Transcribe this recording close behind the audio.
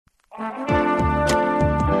You're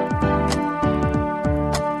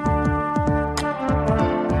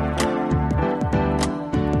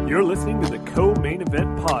listening to the Co-Main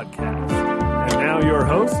Event Podcast. And now your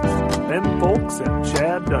hosts, Ben Folks and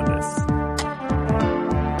Chad Dundas.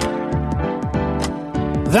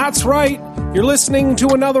 That's right. You're listening to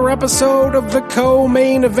another episode of the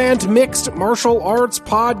Co-Main Event Mixed Martial Arts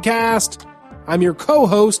Podcast. I'm your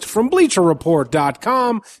co-host from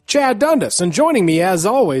BleacherReport.com, Chad Dundas, and joining me, as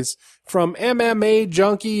always, from MMA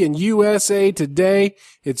Junkie and USA Today,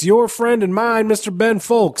 it's your friend and mine, Mr. Ben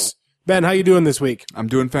Folks. Ben, how you doing this week? I'm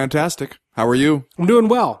doing fantastic. How are you? I'm doing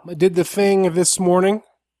well. I did the thing this morning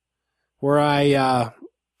where I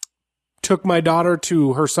took my daughter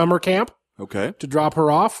to her summer camp. Okay. To drop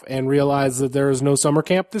her off and realize that there is no summer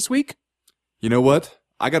camp this week. You know what?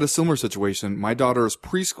 I got a similar situation. My daughter's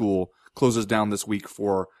preschool closes down this week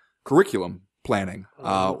for curriculum planning,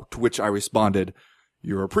 to which I responded,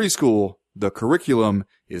 "You're a preschool. The curriculum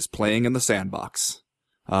is playing in the sandbox."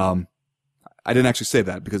 I didn't actually say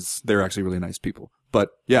that because they're actually really nice people. But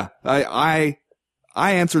yeah, I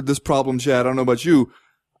answered this problem, Chad. I don't know about you.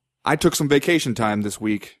 I took some vacation time this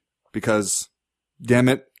week because, damn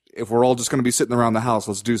it, if we're all just going to be sitting around the house,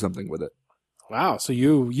 let's do something with it. Wow. So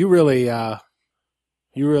you really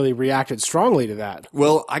reacted strongly to that.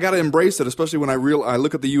 Well, I got to embrace it, especially when I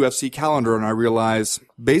look at the UFC calendar and I realize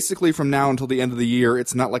basically from now until the end of the year,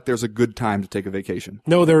 it's not like there's a good time to take a vacation.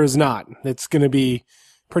 No, there is not. It's going to be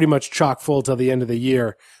pretty much chock full till the end of the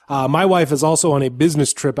year. My wife is also on a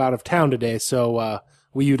business trip out of town today, so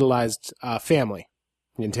we utilized family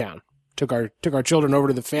in town. Took our children over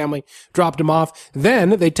to the family, dropped them off. Then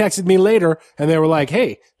they texted me later and they were like,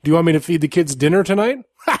 "Hey, do you want me to feed the kids dinner tonight?"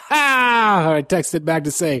 Ha ha! I texted back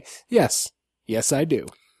to say, yes, I do.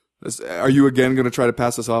 Are you again going to try to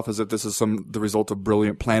pass this off as if this is the result of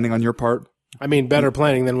brilliant planning on your part? I mean, better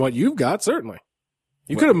planning than what you've got, certainly.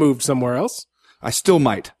 You could have moved somewhere else. I still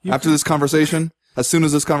might. After this conversation, as soon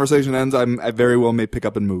as this conversation ends, I very well may pick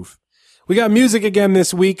up and move. We got music again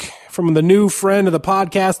this week from the new friend of the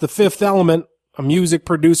podcast, The Fifth Element, a music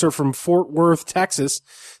producer from Fort Worth, Texas.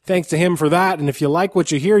 Thanks to him for that. And if you like what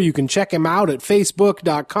you hear, you can check him out at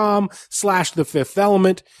facebook.com/The Fifth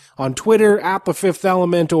Element, on Twitter at The Fifth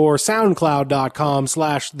Element, or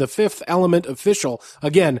soundcloud.com/The Fifth Element Official.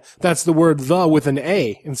 Again, that's the word "the" with an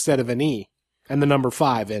A instead of an E, and the number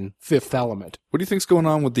 5 in Fifth Element. What do you think's going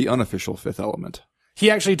on with the unofficial Fifth Element? He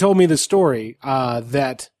actually told me the story,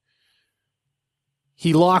 that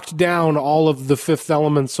he locked down all of the Fifth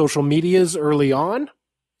Element social medias early on,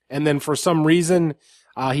 and then for some reason,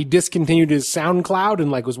 he discontinued his SoundCloud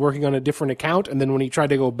and was working on a different account, and then when he tried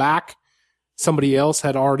to go back, somebody else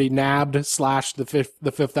had already nabbed /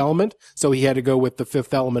 the Fifth Element, so he had to go with the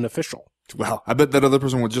Fifth Element Official. Well, I bet that other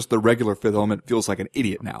person with just the regular Fifth Element feels like an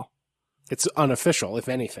idiot now. It's unofficial, if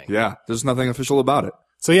anything. Yeah, there's nothing official about it.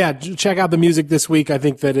 So yeah, check out the music this week. I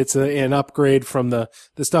think that it's an upgrade from the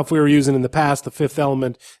stuff we were using in the past. The Fifth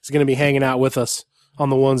Element is going to be hanging out with us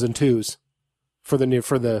on the ones and twos for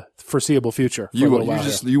the foreseeable future. You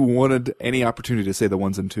wanted any opportunity to say the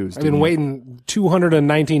ones and twos. I've been waiting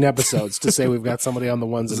 219 episodes to say we've got somebody on the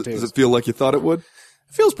ones and twos. Does it feel like you thought it would?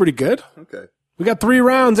 It feels pretty good. Okay. We got 3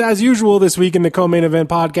 rounds as usual this week in the Co-Main Event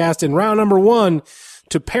Podcast. In round number 1,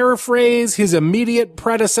 to paraphrase his immediate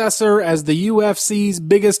predecessor as the UFC's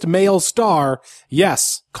biggest male star,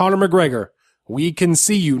 yes, Conor McGregor, we can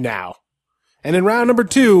see you now. And in round number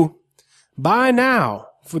 2, buy now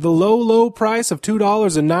for the low price of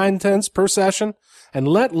 $2.09 per session, and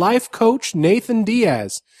let life coach Nathan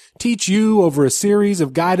Diaz teach you over a series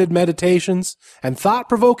of guided meditations and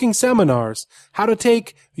thought-provoking seminars how to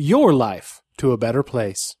take your life to a better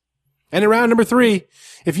place. And in round number 3,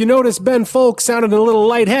 if you notice Ben Folk sounded a little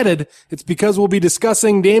lightheaded, it's because we'll be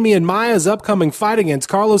discussing Damian Maia's upcoming fight against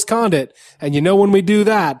Carlos Condit. And you know when we do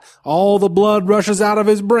that, all the blood rushes out of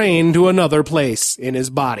his brain to another place in his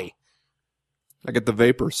body. I get the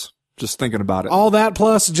vapors just thinking about it. All that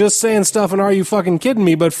plus just saying stuff and are you fucking kidding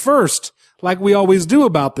me? But first, like we always do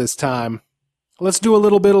about this time, let's do a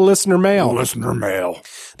little bit of listener mail. Listener mail.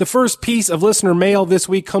 The first piece of listener mail this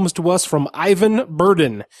week comes to us from Ivan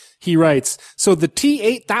Burden. He writes, so the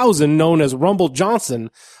T-8000, known as Rumble Johnson,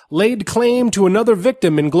 laid claim to another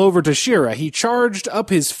victim in Glover Teixeira. He charged up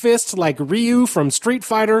his fist like Ryu from Street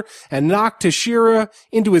Fighter and knocked Teixeira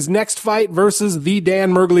into his next fight versus the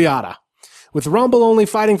Dan Miragliotta. With Rumble only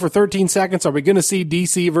fighting for 13 seconds, are we going to see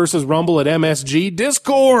DC versus Rumble at MSG?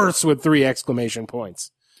 Discourse with 3 exclamation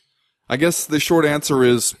points. I guess the short answer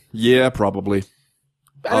is, yeah, probably.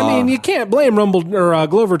 I mean, you can't blame Rumble or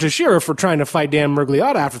Glover Teixeira for trying to fight Dan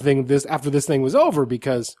Miragliotta after this thing was over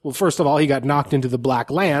because, well, first of all, he got knocked into the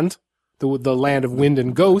Black Land the land of wind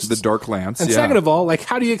and ghosts. The Dark Lance. And yeah. second of all, like,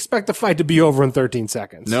 how do you expect the fight to be over in 13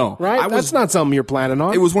 seconds? No. Right? That's not something you're planning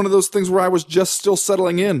on. It was one of those things where I was just still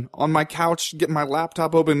settling in on my couch, getting my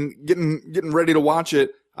laptop open, getting ready to watch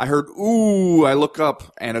it. I heard, ooh, I look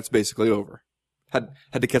up, and it's basically over. Had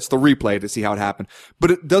to catch the replay to see how it happened.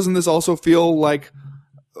 But doesn't this also feel like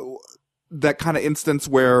that kind of instance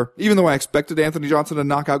where, even though I expected Anthony Johnson to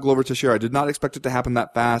knock out Glover Teixeira, I did not expect it to happen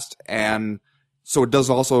that fast, and so it does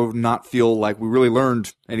also not feel like we really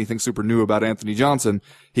learned anything super new about Anthony Johnson.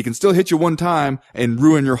 He can still hit you one time and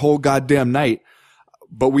ruin your whole goddamn night.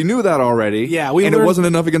 But we knew that already. Yeah, and it wasn't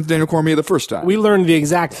enough against Daniel Cormier the first time. We learned the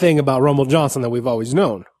exact thing about Rumble Johnson that we've always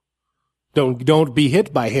known. Don't be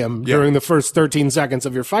hit by him during the first 13 seconds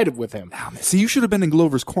of your fight with him. Oh, man. See, you should have been in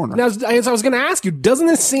Glover's corner. Now, as I was going to ask you, doesn't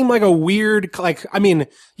this seem like a weird, like, I mean,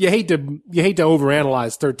 you hate to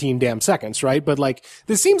overanalyze 13 damn seconds, right? But like,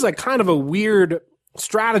 this seems like kind of a weird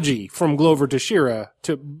strategy from Glover Teixeira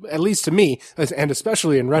at least to me, and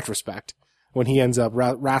especially in retrospect, when he ends up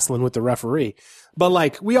wrestling with the referee. But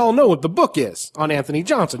like, we all know what the book is on Anthony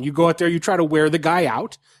Johnson. You go out there, you try to wear the guy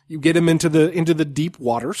out, you get him into the deep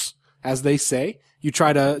waters, as they say. You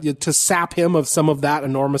try to sap him of some of that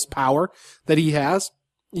enormous power that he has.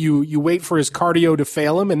 You wait for his cardio to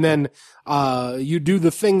fail him, and then you do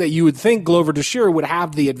the thing that you would think Glover Teixeira would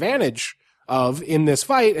have the advantage of in this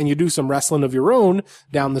fight, and you do some wrestling of your own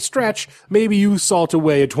down the stretch. Maybe you salt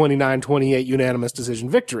away a 29-28 unanimous decision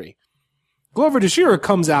victory. Glover Teixeira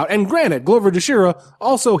comes out, and granted, Glover Teixeira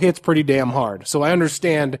also hits pretty damn hard. So I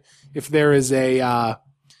understand if there is a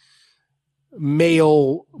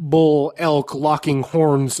male bull elk locking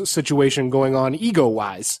horns situation going on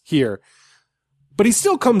ego-wise here. But he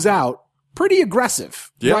still comes out pretty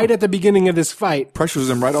aggressive right at the beginning of this fight. Pressures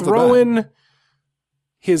him right off the bat. Throwing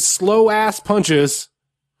his slow-ass punches,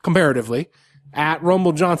 comparatively, at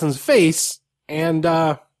Rumble Johnson's face, and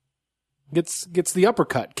gets the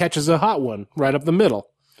uppercut, catches a hot one right up the middle.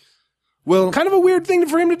 Well, kind of a weird thing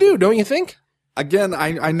for him to do, don't you think? Again,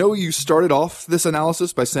 I know you started off this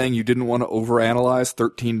analysis by saying you didn't want to overanalyze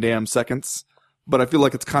 13 damn seconds, but I feel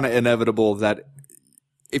like it's kind of inevitable that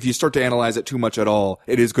if you start to analyze it too much at all,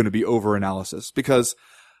 it is going to be overanalysis because...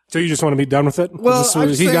 So you just want to be done with it? Well,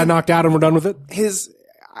 he got knocked out and we're done with it?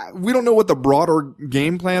 We don't know what the broader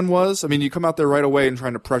game plan was. I mean, you come out there right away and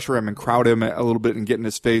trying to pressure him and crowd him a little bit and get in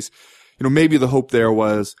his face. You know, maybe the hope there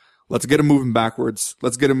was, let's get him moving backwards.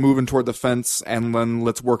 Let's get him moving toward the fence, and then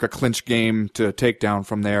let's work a clinch game to take down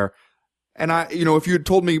from there. And if you had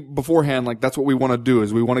told me beforehand, like, that's what we want to do,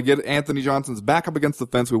 is we want to get Anthony Johnson's back up against the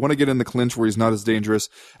fence. We want to get in the clinch where he's not as dangerous.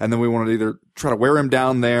 And then we want to either try to wear him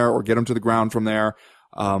down there or get him to the ground from there.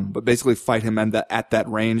 But basically fight him at that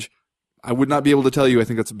range. I would not be able to tell you I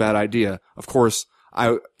think that's a bad idea. Of course,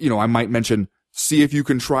 I might mention, see if you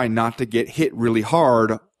can try not to get hit really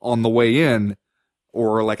hard on the way in,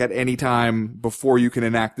 or like at any time before you can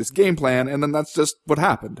enact this game plan, and then that's just what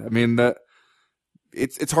happened. I mean,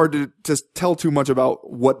 it's hard to tell too much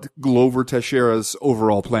about what Glover Teixeira's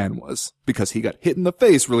overall plan was, because he got hit in the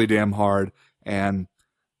face really damn hard, and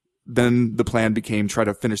then the plan became try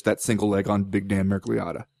to finish that single leg on Big Dan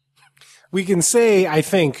Mercogliata. We can say, I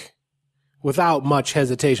think, without much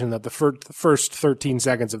hesitation, that the first 13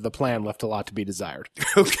 seconds of the plan left a lot to be desired.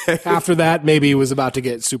 Okay. After that, maybe it was about to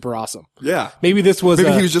get super awesome. Yeah. Maybe this was he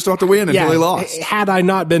was just about to win until he lost. Had I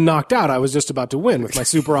not been knocked out, I was just about to win with my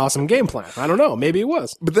super awesome game plan. I don't know. Maybe it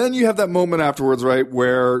was. But then you have that moment afterwards, right,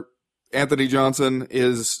 where Anthony Johnson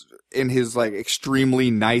is in his like extremely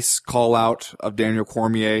nice call out of Daniel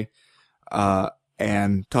Cormier,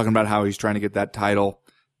 and talking about how he's trying to get that title.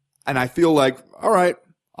 And I feel like, all right,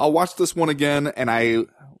 I'll watch this one again, and I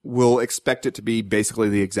will expect it to be basically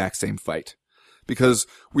the exact same fight. Because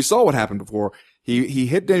we saw what happened before. He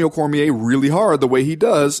hit Daniel Cormier really hard the way he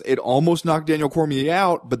does. It almost knocked Daniel Cormier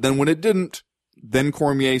out, but then when it didn't, then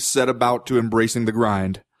Cormier set about to embracing the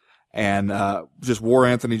grind and just wore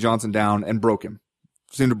Anthony Johnson down and broke him.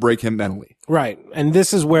 Seemed to break him mentally. Right. And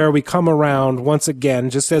this is where we come around once again,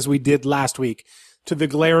 just as we did last week, to the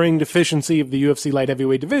glaring deficiency of the UFC light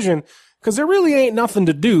heavyweight division, because there really ain't nothing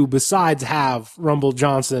to do besides have Rumble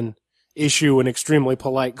Johnson issue an extremely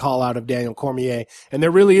polite call out of Daniel Cormier. And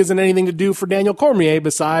there really isn't anything to do for Daniel Cormier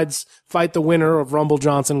besides fight the winner of Rumble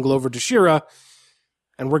Johnson, Glover Teixeira.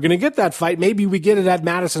 And we're going to get that fight. Maybe we get it at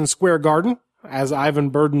Madison Square Garden, as Ivan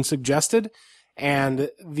Burden suggested. And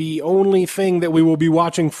the only thing that we will be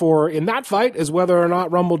watching for in that fight is whether or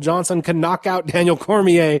not Rumble Johnson can knock out Daniel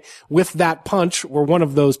Cormier with that punch or one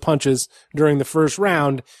of those punches during the first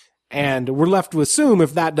round. And we're left to assume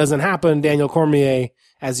if that doesn't happen, Daniel Cormier,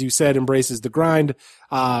 as you said, embraces the grind.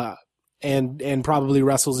 and probably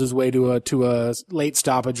wrestles his way to a late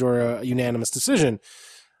stoppage or a unanimous decision.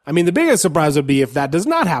 I mean, the biggest surprise would be if that does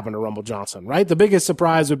not happen to Rumble Johnson, right? The biggest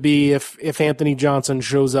surprise would be if Anthony Johnson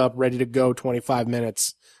shows up ready to go 25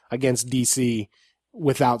 minutes against DC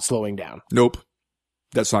without slowing down. Nope.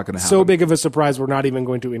 That's not going to happen. So big of a surprise, we're not even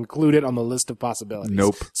going to include it on the list of possibilities.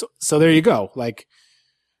 Nope. So there you go. Like,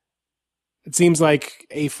 it seems like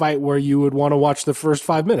a fight where you would want to watch the first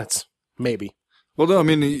 5 minutes, maybe. Well, no, I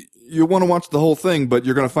mean, you want to watch the whole thing, but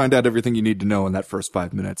you're going to find out everything you need to know in that first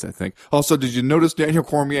 5 minutes, I think. Also, did you notice Daniel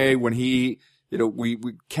Cormier when he, we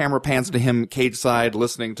camera pans to him cage side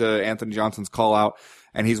listening to Anthony Johnson's call out,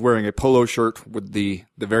 and he's wearing a polo shirt with the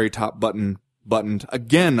very top buttoned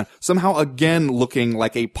somehow again looking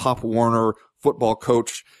like a Pop Warner football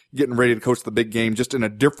coach getting ready to coach the big game, just in a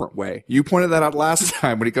different way. You pointed that out last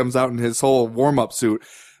time when he comes out in his whole warm-up suit.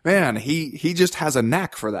 Man, he just has a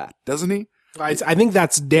knack for that, doesn't he? I think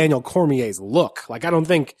that's Daniel Cormier's look. Like, I don't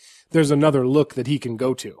think there's another look that he can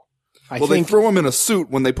go to. They throw him in a suit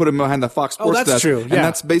when they put him behind the Fox Sports desk. That's true. Yeah. And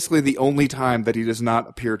that's basically the only time that he does not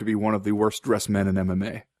appear to be one of the worst dressed men in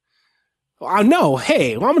MMA. No,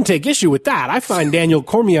 hey, well, I'm going to take issue with that. I find Daniel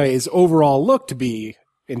Cormier's overall look to be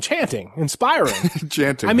enchanting, inspiring.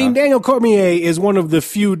 Enchanting. I mean, Daniel Cormier is one of the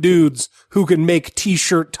few dudes who can make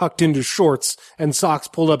t-shirt tucked into shorts and socks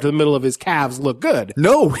pulled up to the middle of his calves look good.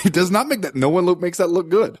 No, he does not make that. No one makes that look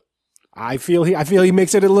good. I feel he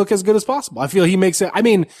makes it look as good as possible. I feel he makes it, I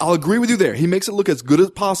mean, I'll agree with you there. He makes it look as good as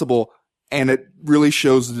possible, and it really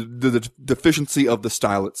shows the deficiency of the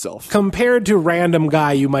style itself. Compared to random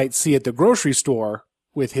guy you might see at the grocery store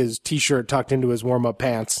with his t-shirt tucked into his warm-up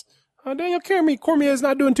pants, Daniel Cormier is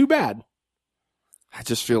not doing too bad. I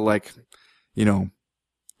just feel like, you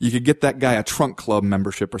could get that guy a trunk club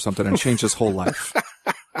membership or something and change his whole life.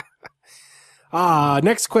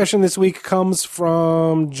 Next question this week comes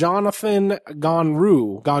from Jonathan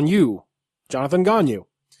Gonyu. Jonathan Gonyu.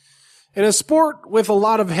 In a sport with a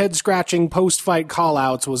lot of head-scratching post-fight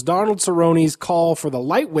call-outs, was Donald Cerrone's call for the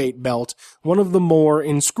lightweight belt one of the more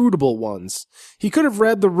inscrutable ones? He could have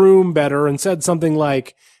read the room better and said something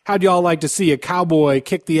like, "How'd y'all like to see a cowboy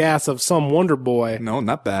kick the ass of some wonder boy?" No,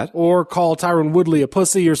 not bad. Or call Tyron Woodley a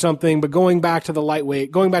pussy or something, but going back to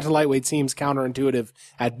lightweight seems counterintuitive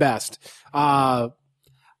at best. I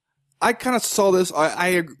kind of saw this.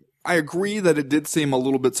 I agree that it did seem a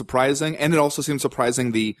little bit surprising, and it also seemed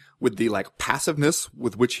surprising with the like passiveness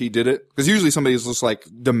with which he did it. Because usually somebody's just like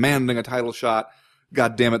demanding a title shot.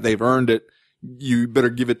 God damn it, they've earned it. You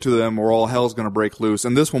better give it to them, or all hell's gonna break loose.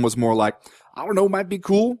 And this one was more like, I don't know, might be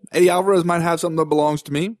cool. Eddie Alvarez might have something that belongs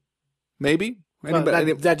to me, maybe.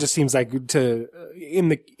 That just seems like in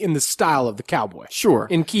the style of the cowboy. Sure,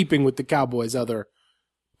 in keeping with the cowboy's other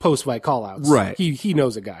post-fight call-outs. Right. He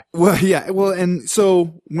knows a guy. Well, yeah. Well, and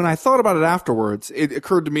so when I thought about it afterwards, it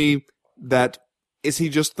occurred to me that is he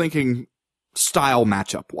just thinking style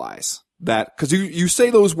matchup-wise? That, because you say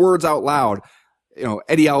those words out loud,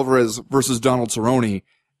 Eddie Alvarez versus Donald Cerrone,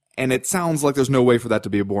 and it sounds like there's no way for that to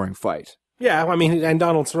be a boring fight. Yeah, I mean, and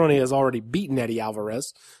Donald Cerrone has already beaten Eddie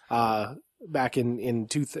Alvarez back in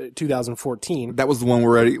 2014. That was the one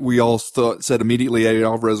where we all said immediately Eddie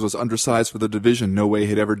Alvarez was undersized for the division. No way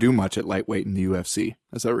he'd ever do much at lightweight in the UFC,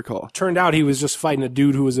 as I recall. Turned out he was just fighting a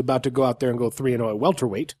dude who was about to go out there and go 3-0 at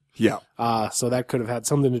welterweight. Yeah. So that could have had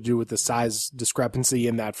something to do with the size discrepancy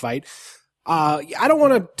in that fight. I don't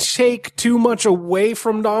want to take too much away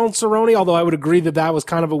from Donald Cerrone, although I would agree that was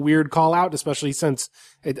kind of a weird call out, especially since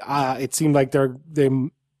it seemed like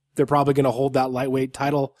they're probably going to hold that lightweight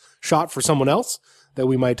title shot for someone else that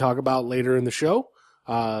we might talk about later in the show.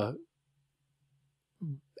 And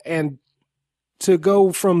to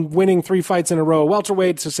go from winning 3 fights in a row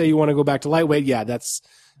welterweight to say you want to go back to lightweight, yeah, that's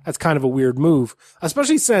kind of a weird move,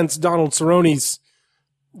 especially since Donald Cerrone's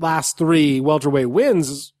last 3 welterweight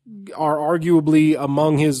wins are arguably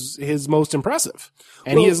among his most impressive.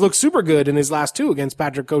 And he has looked super good in his last 2 against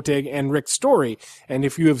Patrick Kotig and Rick Story. And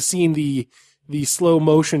if you have seen the slow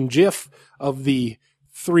motion GIF of the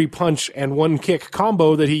 3-punch and 1-kick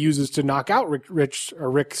combo that he uses to knock out Rich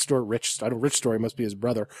Story must be his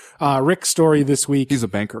brother. Rick Story this week. He's a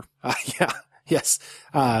banker. Yeah. Yes.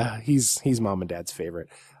 He's mom and dad's favorite.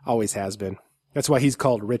 Always has been. That's why he's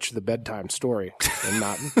called Rich the Bedtime Story and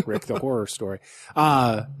not Rick the Horror Story.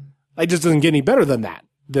 It just doesn't get any better than that,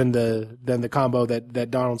 than the combo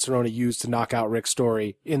that Donald Cerrone used to knock out Rick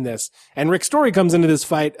Story in this. And Rick Story comes into this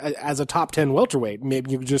fight as a top 10 welterweight.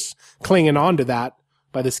 Maybe you're just clinging on to that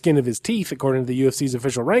by the skin of his teeth, according to the UFC's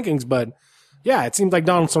official rankings. But yeah, it seems like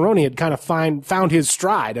Donald Cerrone had kind of found his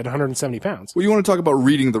stride at 170 pounds. Well, you want to talk about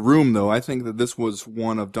reading the room, though. I think that this was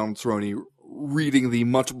one of Donald Cerrone reading the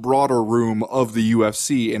much broader room of the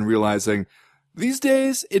UFC and realizing these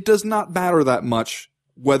days it does not matter that much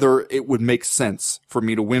whether it would make sense for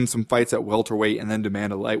me to win some fights at welterweight and then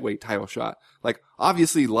demand a lightweight title shot. Like,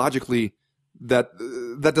 obviously, logically, that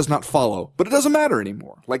does not follow, but it doesn't matter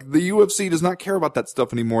anymore. Like, the UFC does not care about that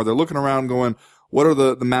stuff anymore. They're looking around going, what are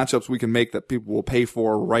the matchups we can make that people will pay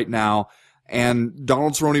for right now? And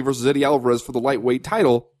Donald Cerrone versus Eddie Alvarez for the lightweight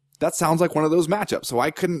title, that sounds like one of those matchups. So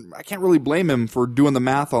I can't really blame him for doing the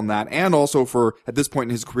math on that, and also for, at this point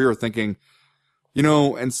in his career, thinking, you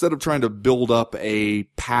know, instead of trying to build up a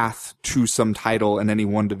path to some title in any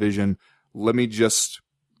one division, let me just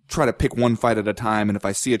try to pick one fight at a time, and if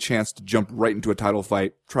I see a chance to jump right into a title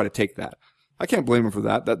fight, try to take that. I can't blame him for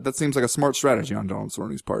that. That seems like a smart strategy on Donald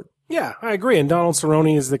Cerrone's part. Yeah, I agree. And Donald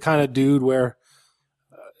Cerrone is the kind of dude where,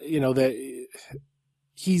 that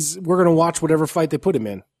we're going to watch whatever fight they put him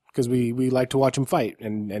in, because we like to watch him fight,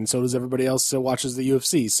 and so does everybody else that watches the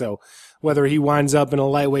UFC. So whether he winds up in a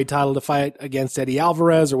lightweight title to fight against Eddie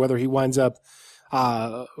Alvarez, or whether he winds up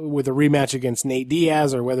with a rematch against Nate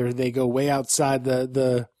Diaz, or whether they go way outside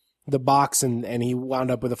the box and he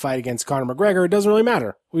wound up with a fight against Conor McGregor, it doesn't really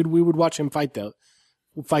matter. We would watch him fight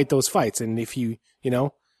those fights. And if he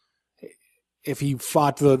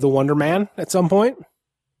fought the Wonder Man at some point,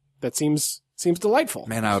 that seems delightful.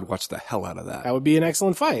 Man, I would watch the hell out of that. That would be an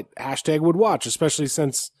excellent fight. #would watch, especially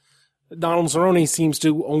since Donald Cerrone seems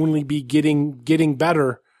to only be getting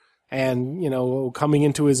better and, coming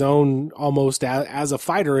into his own almost as a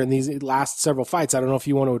fighter in these last several fights. I don't know if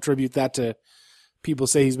you want to attribute that to people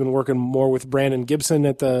say he's been working more with Brandon Gibson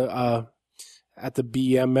at the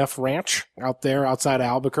BMF ranch out there outside of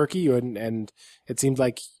Albuquerque. And it seems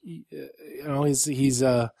like,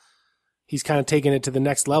 he's kind of taken it to the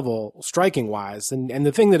next level striking wise. And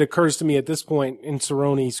the thing that occurs to me at this point in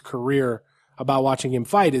Cerrone's career about watching him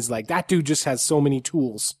fight is like, that dude just has so many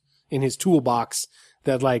tools in his toolbox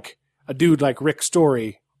that like a dude like Rick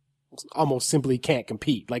Story almost simply can't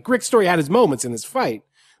compete. Like Rick Story had his moments in this fight,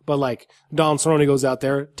 but like Donald Cerrone goes out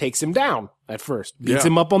there, takes him down at first, beats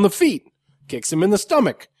him up on the feet, kicks him in the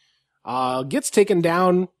stomach, gets taken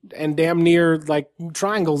down and damn near like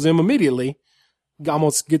triangles him immediately.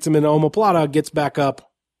 Almost gets him in omoplata, gets back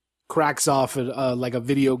up, cracks off like a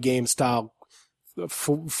video game style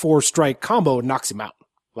 4-strike combo, and knocks him out.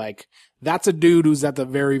 Like, that's a dude who's at the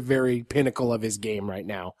very, very pinnacle of his game right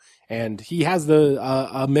now. And he has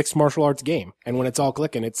a mixed martial arts game. And when it's all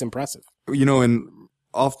clicking, it's impressive. And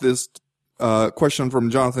off this question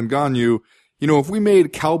from Jonathan Ganyu, if we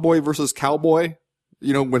made Cowboy versus Cowboy,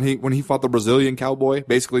 when he fought the Brazilian Cowboy,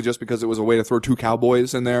 basically just because it was a way to throw two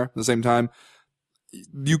cowboys in there at the same time,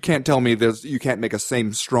 you can't tell me you can't make a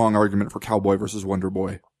same strong argument for Cowboy versus Wonder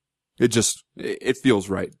Boy. It feels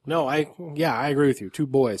right. No, I agree with you. Two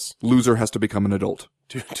boys. Loser has to become an adult.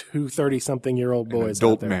 Two 30-something-year-old boys. An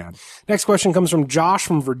adult man. Next question comes from Josh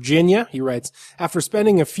from Virginia. He writes, after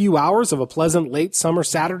spending a few hours of a pleasant late summer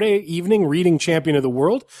Saturday evening reading Champion of the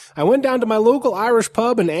World, I went down to my local Irish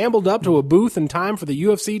pub and ambled up to a booth in time for the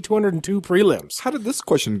UFC 202 prelims. How did this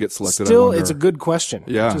question get selected? Still, it's a good question.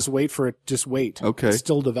 Yeah. Just wait for it. Just wait. Okay. It's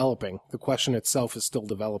still developing. The question itself is still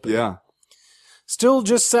developing. Yeah. Still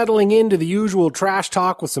just settling into the usual trash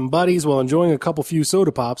talk with some buddies while enjoying a few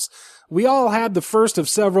soda pops. We all had the first of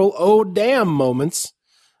several oh damn moments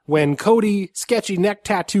when Cody Sketchy Neck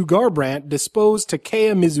Tattoo Garbrandt deposited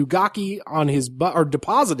Takeya Mizugaki on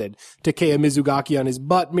his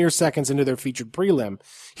butt mere seconds into their featured prelim.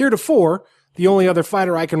 Heretofore, the only other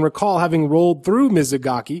fighter I can recall having rolled through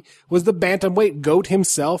Mizugaki was the bantamweight goat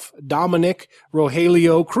himself, Dominic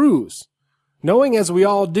Rogelio Cruz. Knowing as we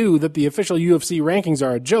all do that the official UFC rankings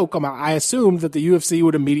are a joke, I assumed that the UFC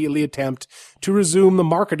would immediately attempt to resume the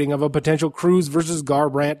marketing of a potential Cruz versus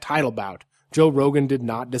Garbrandt title bout. Joe Rogan did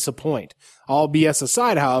not disappoint. All BS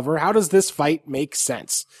aside, however, how does this fight make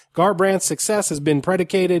sense? Garbrandt's success has been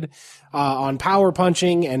predicated on power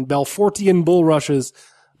punching and Belfortian bull rushes,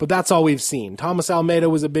 but that's all we've seen. Thomas Almeida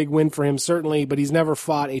was a big win for him, certainly, but he's never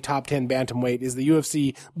fought a top 10 bantamweight. Is the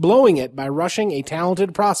UFC blowing it by rushing a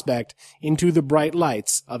talented prospect into the bright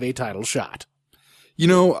lights of a title shot?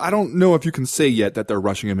 I don't know if you can say yet that they're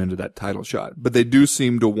rushing him into that title shot, but they do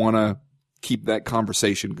seem to want to keep that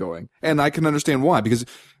conversation going. And I can understand why, because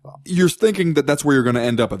you're thinking that that's where you're going to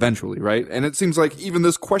end up eventually, right? And it seems like even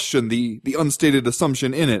this question, the unstated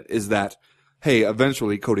assumption in it is that, hey,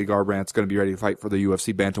 eventually Cody Garbrandt's going to be ready to fight for the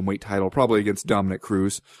UFC bantamweight title, probably against Dominic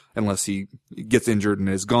Cruz, unless he gets injured and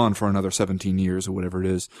is gone for another 17 years or whatever it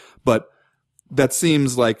is. But that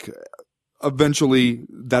seems like eventually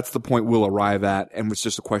that's the point we'll arrive at, and it's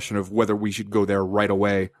just a question of whether we should go there right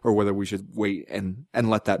away or whether we should wait and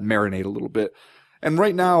let that marinate a little bit. And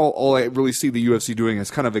right now, all I really see the UFC doing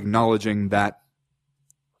is kind of acknowledging that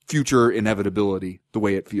future inevitability the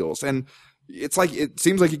way it feels. And it's like, it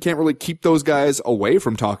seems like you can't really keep those guys away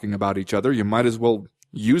from talking about each other. You might as well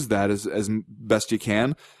use that as best you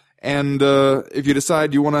can. And if you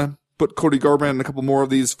decide you want to put Cody Garbrandt in a couple more of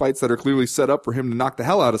these fights that are clearly set up for him to knock the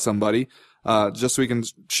hell out of somebody, just so he can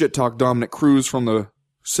shit talk Dominic Cruz from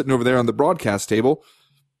sitting over there on the broadcast table.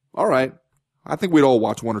 All right. I think we'd all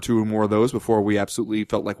watch one or two more of those before we absolutely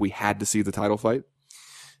felt like we had to see the title fight.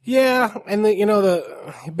 Yeah, and the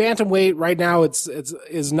bantamweight right now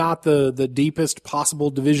is not the deepest possible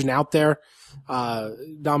division out there.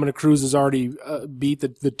 Dominic Cruz has already beat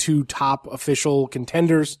the two top official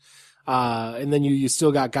contenders. And then you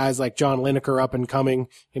still got guys like John Lineker up and coming,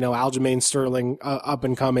 Aljamain Sterling up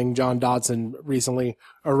and coming. John Dodson recently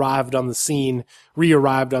re-arrived on the scene,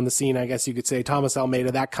 I guess you could say. Thomas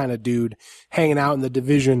Almeida, that kind of dude hanging out in the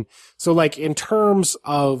division. So like in terms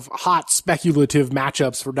of hot speculative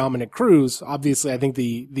matchups for Dominic Cruz, obviously I think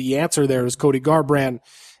the answer there is Cody Garbrandt,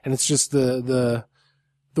 and it's just the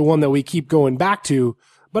one that we keep going back to.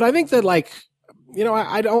 But I think that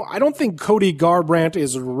I don't think Cody Garbrandt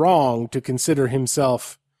is wrong to consider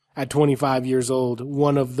himself at 25 years old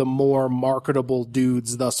one of the more marketable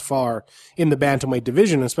dudes thus far in the bantamweight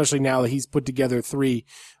division, especially now that he's put together 3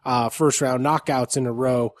 first round knockouts in a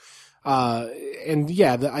row. I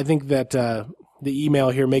think that the email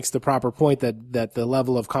here makes the proper point that the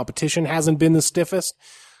level of competition hasn't been the stiffest.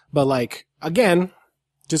 But again,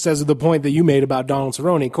 just as the point that you made about Donald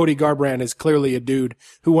Cerrone, Cody Garbrandt is clearly a dude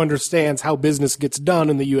who understands how business gets done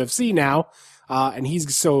in the UFC now. And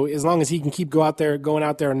as long as he can keep going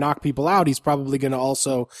out there and knock people out, he's probably going to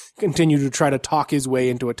also continue to try to talk his way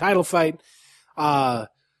into a title fight.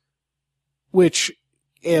 Which,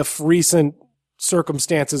 if recent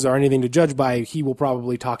circumstances are anything to judge by, he will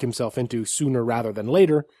probably talk himself into sooner rather than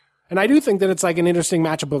later. And I do think that it's an interesting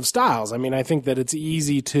matchup of styles. I mean, I think that it's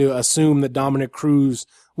easy to assume that Dominic Cruz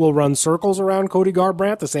will run circles around Cody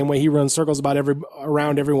Garbrandt the same way he runs circles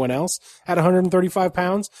around everyone else at 135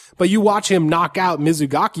 pounds. But you watch him knock out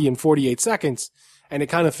Mizugaki in 48 seconds, and it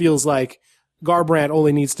kind of feels like Garbrandt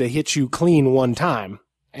only needs to hit you clean one time.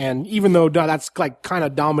 And even though that's kind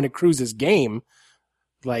of Dominic Cruz's game,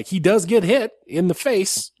 he does get hit in the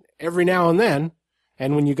face every now and then.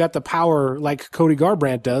 And when you got the power like Cody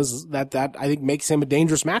Garbrandt does, that I think makes him a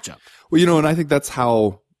dangerous matchup. Well, and I think that's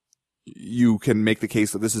how you can make the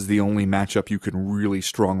case that this is the only matchup you can really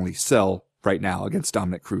strongly sell right now against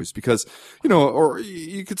Dominic Cruz, because, or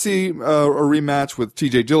you could see a rematch with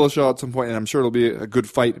TJ Dillashaw at some point, and I'm sure it'll be a good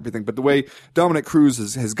fight and everything. But the way Dominic Cruz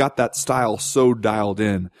has got that style so dialed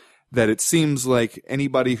in that it seems like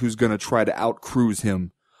anybody who's going to try to out-Cruz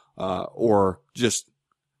him, or just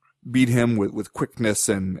beat him with quickness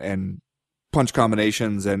and punch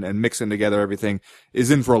combinations and mixing together everything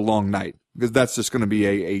is in for a long night, because that's just going to be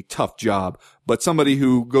a tough job. But somebody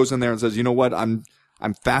who goes in there and says, you know what, I'm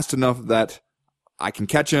fast enough that I can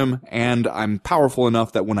catch him, and I'm powerful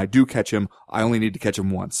enough that when I do catch him, I only need to catch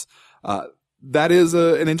him once. That is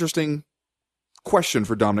an interesting question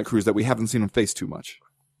for Dominic Cruz that we haven't seen him face too much.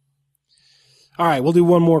 All right, we'll do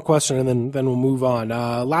one more question and then we'll move on.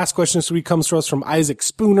 Last question this week comes to us from Isaac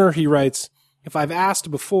Spooner. He writes, if I've asked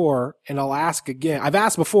before and I'll ask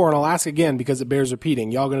again, because it bears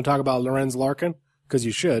repeating. Y'all going to talk about Lorenz Larkin? Because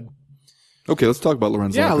you should. Okay, let's talk about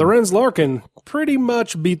Lorenz Larkin. Yeah, Lorenz Larkin pretty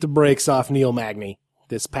much beat the brakes off Neil Magny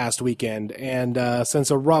this past weekend. And since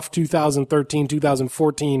a rough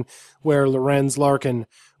 2013-2014 where Lorenz Larkin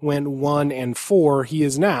went 1-4, he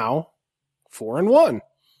is now 4-1.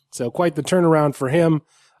 So quite the turnaround for him.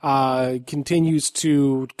 Continues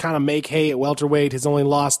to kind of make hay at welterweight. His only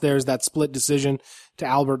loss there is that split decision to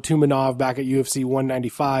Albert Tumanov back at UFC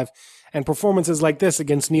 195. And performances like this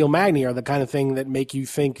against Neil Magny are the kind of thing that make you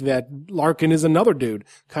think that Larkin is another dude,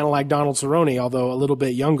 kind of like Donald Cerrone, although a little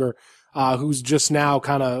bit younger, who's just now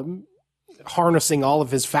kind of harnessing all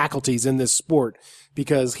of his faculties in this sport,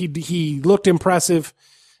 because he looked impressive.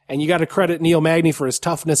 And you got to credit Neil Magny for his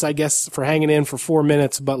toughness, I guess, for hanging in for 4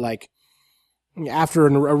 minutes. But after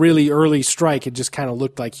a really early strike, it just kind of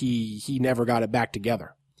looked like he never got it back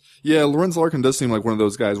together. Yeah, Lorenz Larkin does seem like one of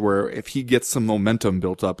those guys where if he gets some momentum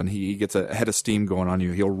built up and he gets a head of steam going on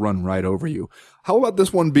you, he'll run right over you. How about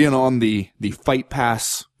this one being on the Fight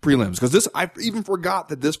Pass prelims? Because I even forgot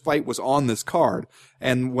that this fight was on this card.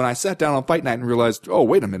 And when I sat down on Fight Night and realized, oh,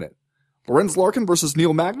 wait a minute, Lorenz Larkin versus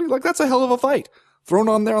Neil Magny? That's a hell of a fight. Thrown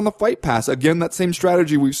on there on the Fight Pass. Again, that same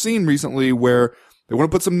strategy we've seen recently where They want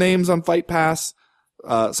to put some names on Fight Pass,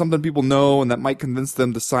 something people know and that might convince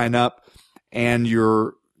them to sign up. And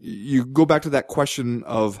you go back to that question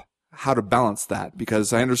of how to balance that,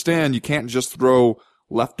 because I understand you can't just throw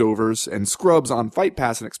leftovers and scrubs on Fight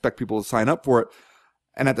Pass and expect people to sign up for it.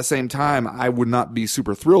 And at the same time, I would not be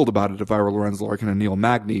super thrilled about it if I were Lorenz Larkin and Neil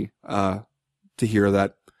Magny, to hear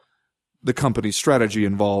that the company's strategy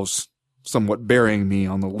involves somewhat burying me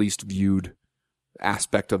on the least viewed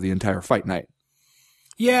aspect of the entire fight night.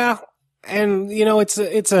 Yeah. And, you know, it's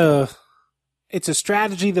a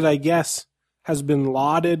strategy that I guess has been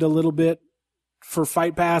lauded a little bit for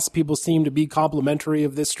Fight Pass. People seem to be complimentary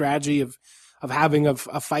of this strategy of having a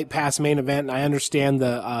Fight Pass main event. And I understand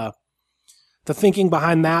the thinking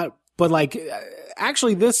behind that, but like,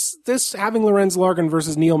 actually this having Lorenz Larkin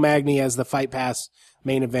versus Neil Magny as the Fight Pass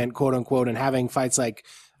main event, quote unquote, and having fights like,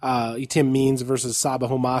 Tim Means versus Saba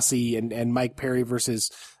Homasi and Mike Perry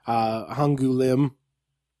versus, Hungu Lim.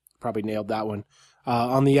 Probably nailed that one.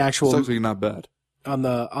 On the actual, it's actually not bad. On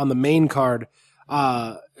the main card.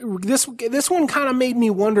 This one kind of made me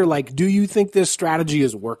wonder, like, do you think this strategy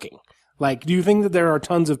is working? Like, do you think that there are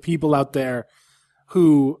tons of people out there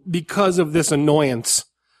who, because of this annoyance,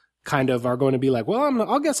 kind of are going to be like, well,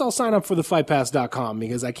 I guess I'll sign up for the FightPass.com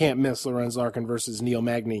because I can't miss Lorenz Larkin versus Neil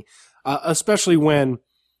Magny. Especially when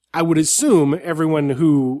I would assume everyone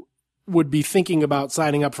who would be thinking about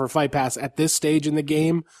signing up for Fight Pass at this stage in the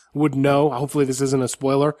game would know, hopefully this isn't a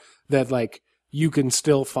spoiler, that like you can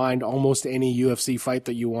still find almost any UFC fight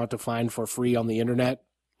that you want to find for free on the internet,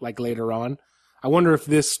 like later on. I wonder if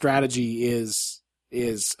this strategy is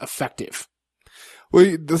effective.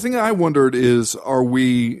 Well, the thing I wondered is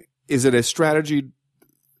it a strategy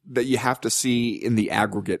that you have to see in the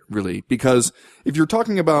aggregate, really? Because if you're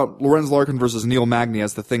talking about Lorenz Larkin versus Neil Magny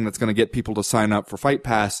as the thing that's going to get people to sign up for Fight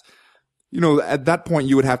Pass, you know, at that point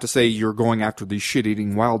you would have to say you're going after the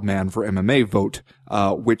shit-eating wild man for MMA vote,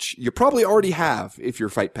 which you probably already have if you're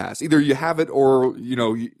Fight Pass. Either you have it or, you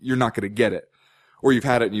know, you're not going to get it. Or you've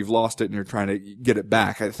had it and you've lost it and you're trying to get it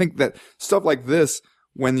back. I think that stuff like this,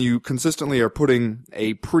 when you consistently are putting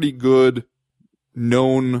a pretty good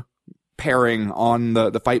known pairing on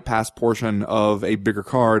the Fight Pass portion of a bigger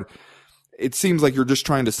card, it seems like you're just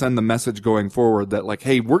trying to send the message going forward that like,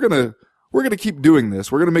 hey, we're gonna keep doing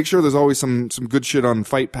this. We're gonna make sure there's always some good shit on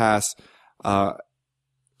Fight Pass.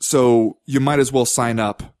 So you might as well sign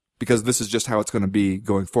up because this is just how it's going to be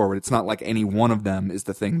going forward. It's not like any one of them is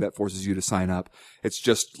the thing that forces you to sign up. It's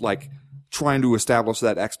just like trying to establish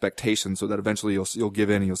that expectation so that eventually you'll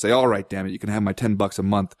give in and you'll say, all right, damn it, you can have my $10 a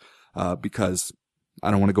month, because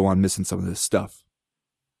I don't want to go on missing some of this stuff.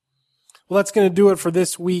 Well, that's going to do it for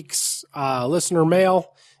this week's listener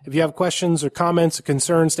mail. If you have questions or comments or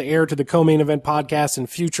concerns to air to the Co-Main Event podcast in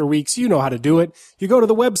future weeks, you know how to do it. You go to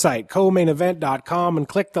the website, comainevent.com, and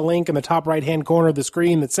click the link in the top right-hand corner of the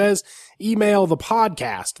screen that says email the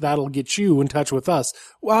podcast. That'll get you in touch with us.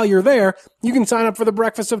 While you're there, you can sign up for the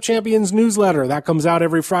Breakfast of Champions newsletter. That comes out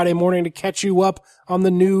every Friday morning to catch you up on the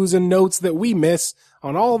news and notes that we miss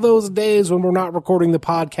on all those days when we're not recording the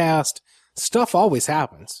podcast. Stuff always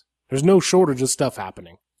happens. There's no shortage of stuff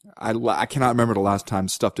happening. I cannot remember the last time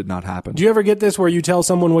stuff did not happen. Do you ever get this where you tell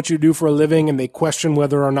someone what you do for a living and they question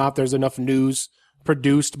whether or not there's enough news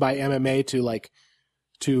produced by MMA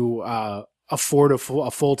to afford a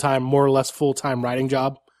full-time, more or less full-time writing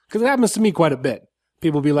job? Because it happens to me quite a bit.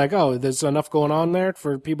 People be like, oh, there's enough going on there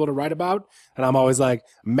for people to write about? And I'm always like,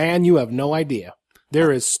 man, you have no idea.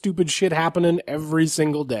 There is stupid shit happening every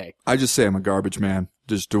single day. I just say I'm a garbage man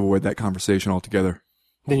just to avoid that conversation altogether.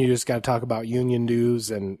 Then you just got to talk about union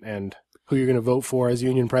dues and who you're going to vote for as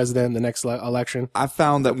union president in the next election. I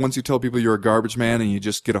found that once you tell people you're a garbage man and you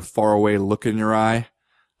just get a faraway look in your eye,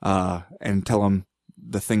 and tell them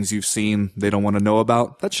the things you've seen they don't want to know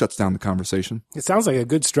about, that shuts down the conversation. It sounds like a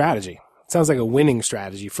good strategy. It sounds like a winning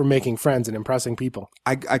strategy for making friends and impressing people.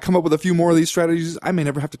 I come up with a few more of these strategies. I may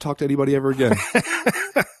never have to talk to anybody ever again.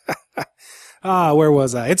 Where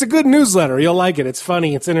was I? It's a good newsletter. You'll like it. It's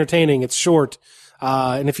funny. It's entertaining. It's short.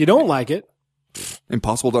 And if you don't like it,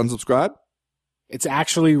 impossible to unsubscribe? It's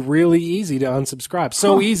actually really easy to unsubscribe.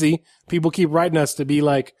 So easy, people keep writing us to be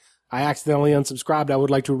like, I accidentally unsubscribed. I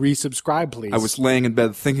would like to resubscribe, please. I was laying in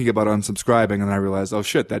bed thinking about unsubscribing, and I realized, oh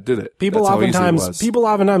shit, that did it. People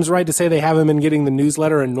oftentimes write to say they haven't been getting the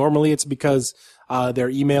newsletter, and normally it's because their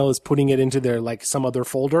email is putting it into their like some other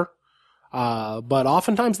folder. But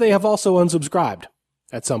oftentimes they have also unsubscribed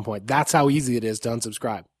at some point. That's how easy it is to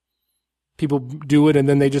unsubscribe. People do it and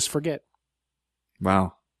then they just forget.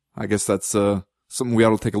 Wow. I guess that's something we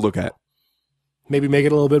ought to take a look at. Maybe make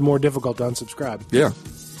it a little bit more difficult to unsubscribe. Yeah.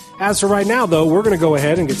 As for right now, though, we're going to go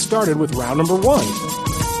ahead and get started with round number 1.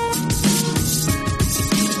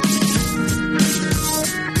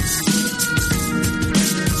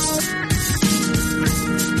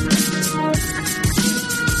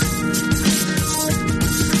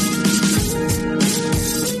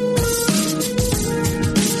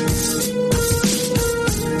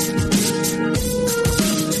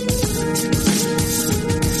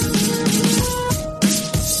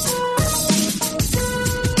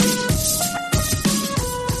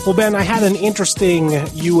 Well, Ben, I had an interesting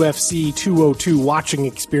UFC 202 watching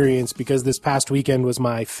experience because this past weekend was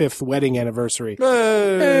my 5th wedding anniversary.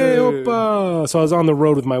 Hey, oppa! So I was on the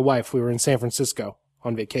road with my wife. We were in San Francisco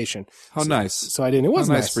on vacation. How nice. So I didn't. It was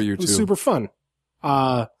How nice for you, It was too. super fun.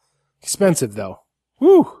 Expensive though.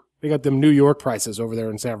 Woo! They got them New York prices over there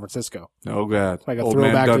in San Francisco. Oh, God. Like a Old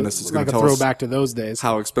man throwback. Dundas is going to tell us To those days.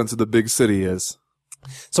 how expensive the big city is.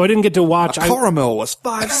 So I didn't get to watch. Caramel was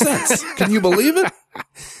 5 cents. Can you believe it?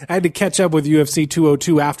 I had to catch up with UFC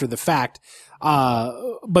 202 after the fact.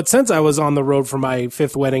 But since I was on the road for my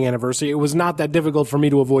 5th wedding anniversary, it was not that difficult for me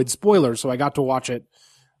to avoid spoilers, so I got to watch it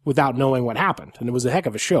without knowing what happened. And it was a heck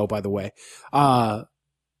of a show, by the way. But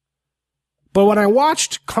when I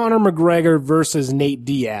watched Conor McGregor versus Nate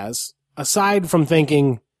Diaz, aside from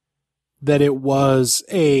thinking that it was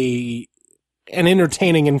an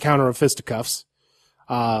entertaining encounter of fisticuffs,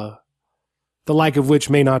 the like of which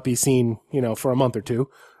may not be seen, for a month or two.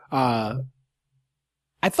 I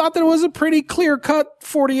thought that it was a pretty clear-cut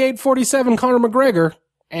 48-47 Conor McGregor,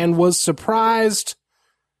 and was surprised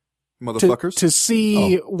Motherfuckers. to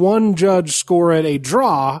see one judge score it a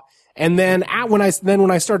draw. And then when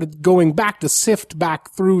I started going back to sift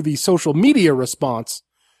back through the social media response,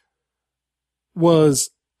 was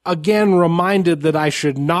again reminded that I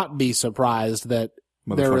should not be surprised that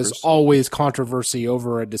there is always controversy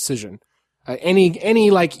over a decision. Any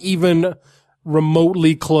like even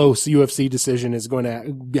remotely close UFC decision is going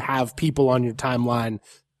to have people on your timeline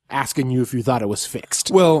asking you if you thought it was fixed.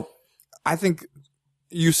 Well, I think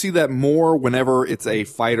you see that more whenever it's a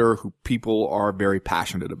fighter who people are very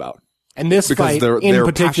passionate about. And this Because fight their in passion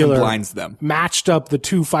particular blinds them. matched up the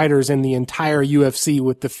two fighters in the entire UFC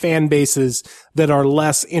with the fan bases that are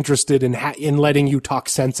less interested in letting you talk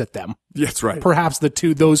sense at them. That's right. Perhaps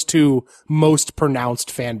those two most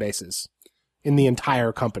pronounced fan bases in the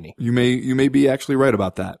entire company. You may be actually right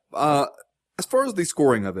about that. As far as the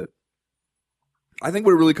scoring of it, I think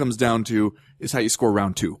what it really comes down to is how you score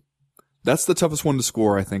round 2. That's the toughest one to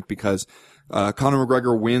score, I think, because Conor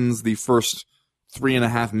McGregor wins the first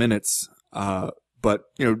 3.5 minutes, but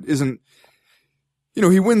isn't.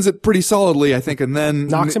 He wins it pretty solidly, I think, and then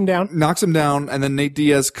Knocks him down, and then Nate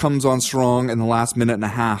Diaz comes on strong in the last minute and a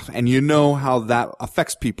half, and you know how that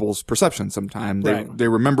affects people's perception sometimes. Right. They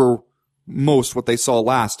remember most what they saw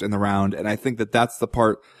last in the round, and I think that that's the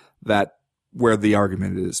part where the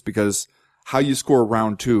argument is, because how you score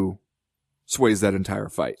round 2 sways that entire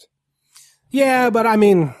fight. Yeah, but I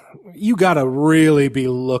mean, you gotta really be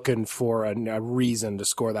looking for a reason to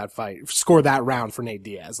score that round for Nate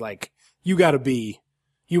Diaz. Like, you gotta be,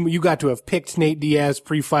 you got to have picked Nate Diaz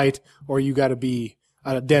pre-fight, or you gotta be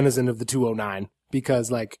a denizen of the 209,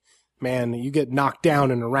 because like, man, you get knocked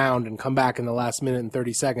down in a round and come back in the last minute and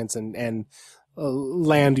 30 seconds and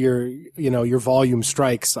land your volume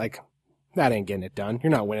strikes, like, that ain't getting it done.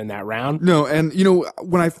 You're not winning that round. No, and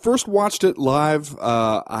when I first watched it live,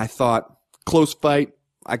 I thought, close fight.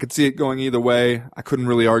 I could see it going either way. I couldn't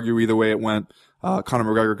really argue either way it went. Conor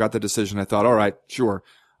McGregor got the decision. I thought, all right, sure.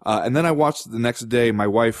 And then I watched it the next day. My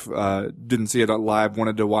wife didn't see it live,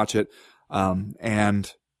 wanted to watch it.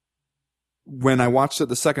 And when I watched it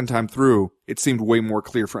the second time through, it seemed way more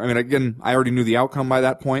clear. Again, I already knew the outcome by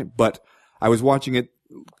that point, but I was watching it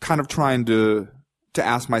kind of trying to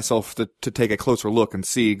ask myself to take a closer look and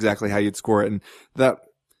see exactly how you'd score it. And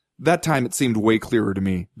that time it seemed way clearer to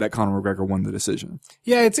me that Conor McGregor won the decision.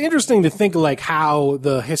 Yeah, it's interesting to think like how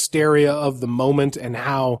the hysteria of the moment and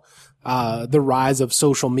how the rise of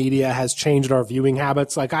social media has changed our viewing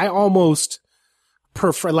habits. Like, I almost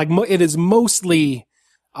prefer, like, it is mostly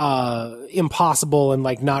impossible and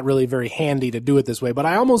like not really very handy to do it this way, but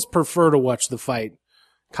I almost prefer to watch the fight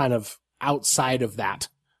kind of outside of that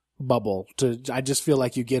bubble. I just feel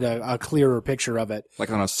like you get a clearer picture of it.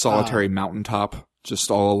 Like on a solitary mountaintop.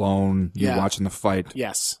 Just all alone, you watching the fight.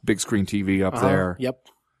 Yes. Big screen TV up there. Yep.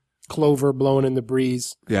 Clover blowing in the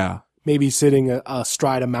breeze. Yeah. Maybe sitting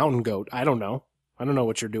astride a mountain goat. I don't know. I don't know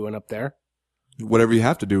what you're doing up there. Whatever you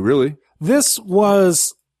have to do, really. This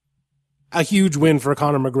was a huge win for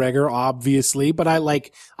Conor McGregor, obviously, but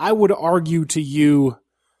I would argue to you,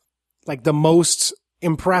 like, the most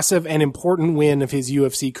impressive and important win of his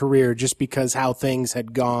UFC career just because how things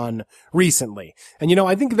had gone recently. And,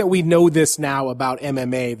 I think that we know this now about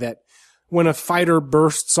MMA, that when a fighter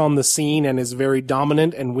bursts on the scene and is very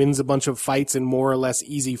dominant and wins a bunch of fights in more or less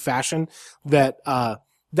easy fashion, that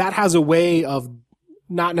has a way of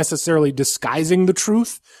not necessarily disguising the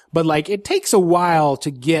truth, but like it takes a while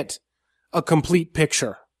to get a complete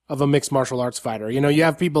picture of a mixed martial arts fighter. You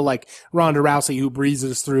have people like Ronda Rousey who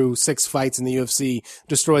breezes through 6 fights in the UFC,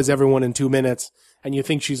 destroys everyone in 2 minutes, and you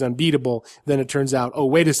think she's unbeatable. Then it turns out, oh,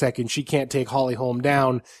 wait a second, she can't take Holly Holm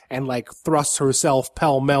down, and like thrusts herself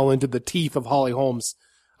pell-mell into the teeth of Holly Holm's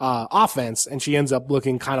offense, and she ends up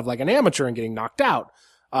looking kind of like an amateur and getting knocked out.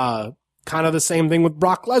 Kind of the same thing with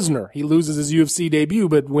Brock Lesnar. He loses his UFC debut,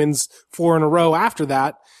 but wins 4 in a row after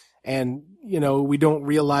that. And, we don't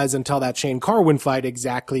realize until that Shane Carwin fight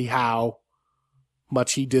exactly how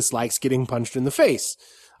much he dislikes getting punched in the face.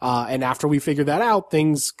 And after we figure that out,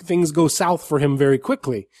 things go south for him very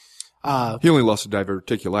quickly. He only lost to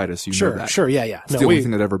diverticulitis. Know that. Sure. Yeah. It's the only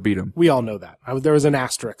thing that ever beat him. We all know that. There was an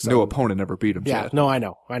asterisk. No opponent ever beat him. Yeah. No, I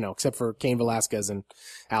know. Except for Cain Velasquez and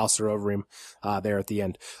Alistair Overeem, there at the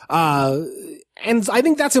end. And I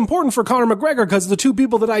think that's important for Conor McGregor because the two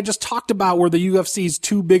people that I just talked about were the UFC's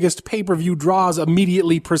 2 biggest pay-per-view draws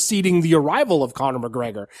immediately preceding the arrival of Conor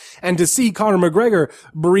McGregor. And to see Conor McGregor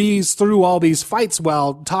breeze through all these fights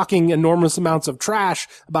while talking enormous amounts of trash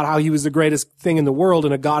about how he was the greatest thing in the world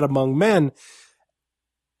and a god among men,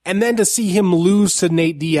 and then to see him lose to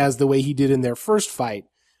Nate Diaz the way he did in their first fight.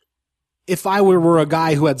 If I were a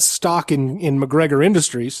guy who had stock in McGregor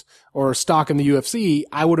Industries or stock in the UFC,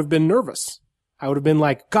 I would have been nervous. I would have been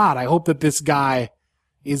like, God, I hope that this guy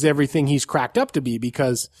is everything he's cracked up to be,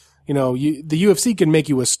 because, the UFC can make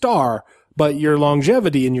you a star, but your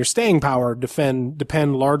longevity and your staying power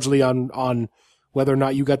depend largely on whether or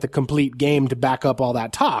not you got the complete game to back up all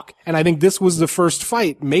that talk. And I think this was the first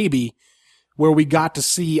fight, maybe, where we got to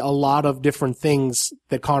see a lot of different things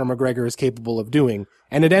that Conor McGregor is capable of doing.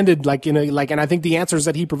 And it ended and I think the answers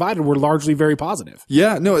that he provided were largely very positive.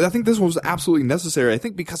 Yeah, no, I think this was absolutely necessary. I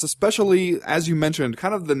think because especially, as you mentioned,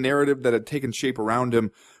 kind of the narrative that had taken shape around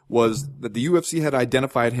him was that the UFC had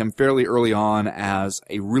identified him fairly early on as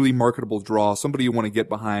a really marketable draw, somebody you want to get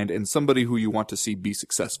behind, and somebody who you want to see be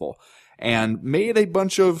successful. And made a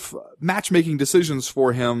bunch of matchmaking decisions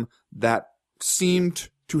for him that seemed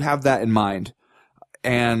to have that in mind.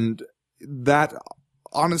 And that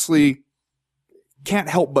honestly can't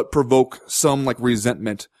help but provoke some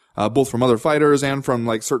resentment, both from other fighters and from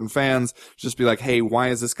certain fans. Just be like, hey, why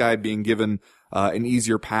is this guy being given an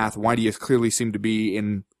easier path? Why do you clearly seem to be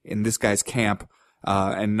in this guy's camp,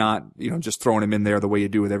 and not, just throwing him in there the way you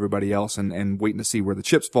do with everybody else and waiting to see where the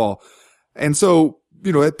chips fall? And so,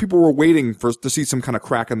 people were waiting to see some kind of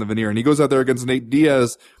crack in the veneer. And he goes out there against Nate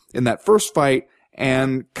Diaz in that first fight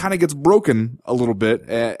and kind of gets broken a little bit.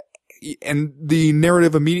 And the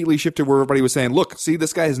narrative immediately shifted where everybody was saying, look, see,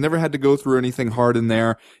 this guy has never had to go through anything hard in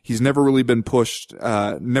there. He's never really been pushed,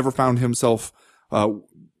 never found himself,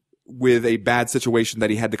 with a bad situation that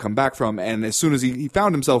he had to come back from. And as soon as he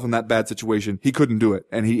found himself in that bad situation, he couldn't do it.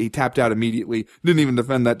 And he tapped out immediately, didn't even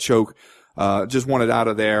defend that choke, just wanted out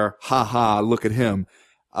of there. Ha ha, look at him.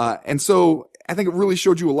 And so I think it really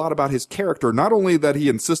showed you a lot about his character. Not only that he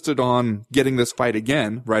insisted on getting this fight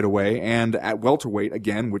again right away and at welterweight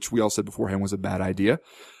again, which we all said beforehand was a bad idea,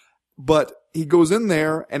 but he goes in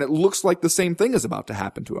there and it looks like the same thing is about to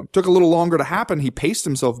happen to him. Took a little longer to happen. He paced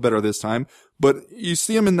himself better this time, but you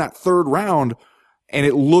see him in that third round and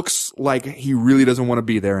it looks like he really doesn't want to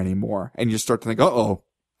be there anymore. And you start to think, uh-oh,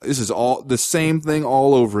 this is all the same thing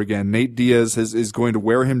all over again. Nate Diaz is going to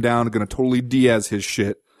wear him down, going to totally Diaz his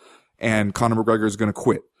shit. And Conor McGregor is going to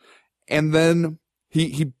quit. And then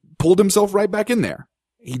he pulled himself right back in there.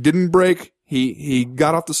 He didn't break. He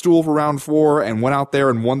got off the stool for round 4 and went out there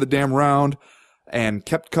and won the damn round and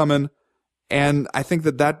kept coming. And I think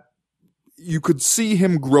that you could see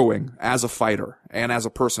him growing as a fighter and as a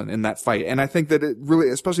person in that fight. And I think that it really,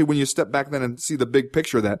 especially when you step back then and see the big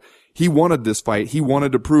picture, that he wanted this fight. He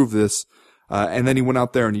wanted to prove this. And then he went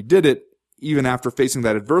out there and he did it even after facing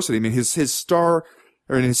that adversity. I mean, his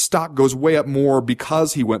stock goes way up more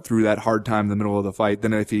because he went through that hard time in the middle of the fight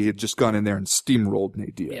than if he had just gone in there and steamrolled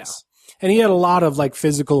Nate Diaz. Yeah. And he had a lot of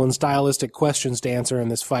physical and stylistic questions to answer in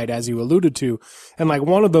this fight, as you alluded to. And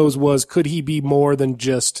one of those was, could he be more than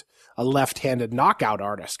just a left-handed knockout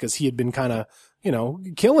artist? Because he had been kind of,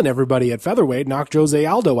 killing everybody at featherweight, knocked Jose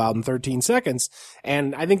Aldo out in 13 seconds.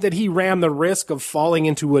 And I think that he ran the risk of falling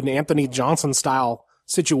into an Anthony Johnson style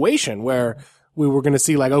situation where we were going to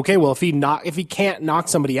see like, okay, well, if he can't knock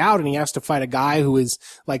somebody out and he has to fight a guy who is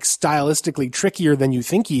like stylistically trickier than you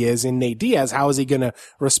think he is in Nate Diaz, how is he going to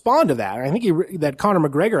respond to that? And I think that Conor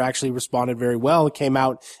McGregor actually responded very well. He came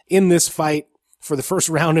out in this fight for the first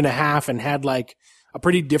round and a half and had like a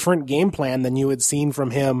pretty different game plan than you had seen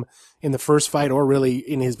from him in the first fight or really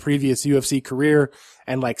in his previous UFC career,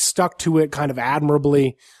 and like stuck to it kind of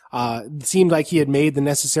admirably. It seemed like he had made the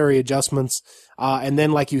necessary adjustments. And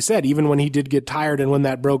then, like you said, even when he did get tired and when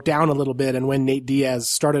that broke down a little bit and when Nate Diaz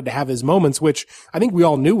started to have his moments, which I think we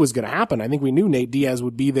all knew was going to happen. I think we knew Nate Diaz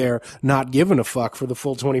would be there not giving a fuck for the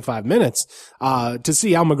full 25 minutes, to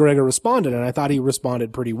see how McGregor responded. And I thought he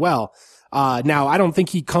responded pretty well. Now, I don't think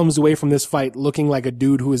he comes away from this fight looking like a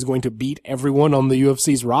dude who is going to beat everyone on the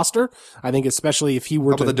UFC's roster. I think especially if he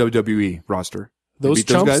were How about the WWE roster? Those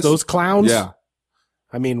chumps, those clowns. Yeah.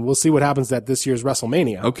 I mean, we'll see what happens at this year's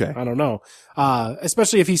WrestleMania. Okay. I don't know.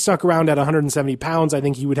 Especially if he stuck around at 170 pounds, I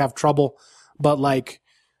think he would have trouble. But like,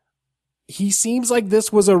 he seems like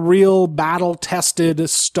this was a real battle-tested,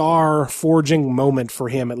 star-forging moment for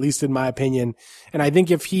him, at least in my opinion. And I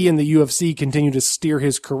think if he and the UFC continue to steer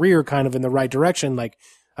his career kind of in the right direction, like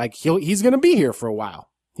he's going to be here for a while.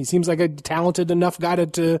 He seems like a talented enough guy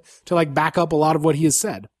to like back up a lot of what he has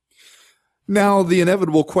said. Now, the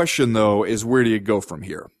inevitable question, though, is where do you go from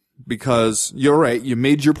here? Because you're right, you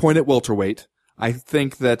made your point at welterweight. I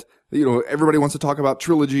think that, everybody wants to talk about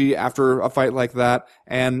trilogy after a fight like that,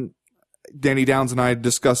 and Danny Downs and I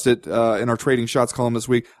discussed it in our Trading Shots column this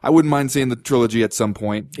week. I wouldn't mind seeing the trilogy at some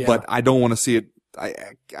point, but I don't want to see it.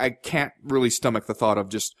 I can't really stomach the thought of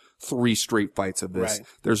just 3 straight fights of this. Right.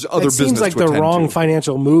 There's other business to attend to. It seems like the wrong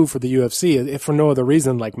financial move for the UFC, if for no other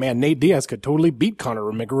reason. Like, man, Nate Diaz could totally beat Conor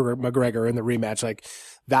McGregor in the rematch. Like,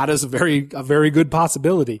 that is a very good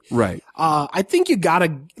possibility. Right. I think you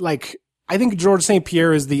gotta, like, I think George St.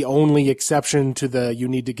 Pierre is the only exception to the you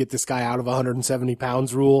need to get this guy out of 170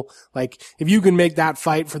 pounds rule. Like, if you can make that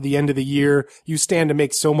fight for the end of the year, you stand to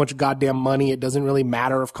make so much goddamn money. It doesn't really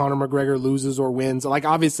matter if Conor McGregor loses or wins. Like,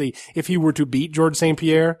 obviously, if he were to beat George St.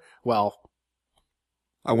 Pierre, well,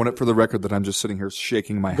 I want it for the record that I'm just sitting here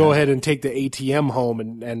shaking my head. Go ahead and take the ATM home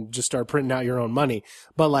and just start printing out your own money.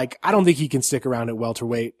 But like, I don't think he can stick around at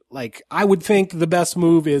welterweight. Like, I would think the best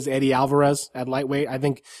move is Eddie Alvarez at lightweight. I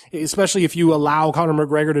think, especially if you allow Conor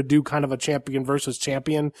McGregor to do kind of a champion versus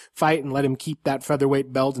champion fight and let him keep that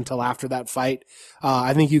featherweight belt until after that fight.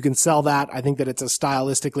 I think you can sell that. I think that it's a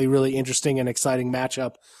stylistically really interesting and exciting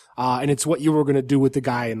matchup. And it's what you were going to do with the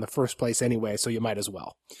guy in the first place anyway, so you might as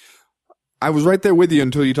well. I was right there with you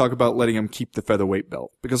until you talk about letting him keep the featherweight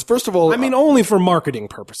belt. Because first of all, I mean, only for marketing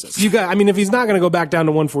purposes. If he's not going to go back down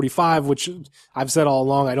to 145, which I've said all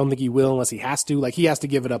along, I don't think he will unless he has to. Like, he has to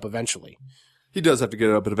give it up eventually. He does have to get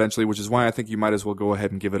it up eventually, which is why I think you might as well go ahead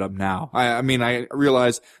and give it up now. I mean, I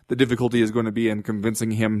realize the difficulty is going to be in convincing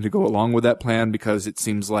him to go along with that plan because it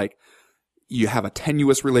seems like you have a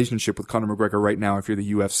tenuous relationship with Conor McGregor right now if you're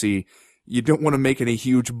the UFC. You don't want to make any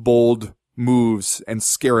huge, bold moves and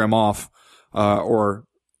scare him off. Or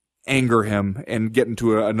anger him and get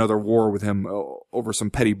into another war with him over some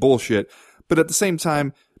petty bullshit. But at the same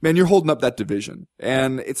time, man, you're holding up that division.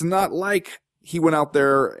 And it's not like he went out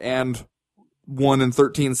there and won in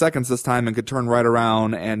 13 seconds this time and could turn right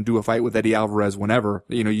around and do a fight with Eddie Alvarez whenever.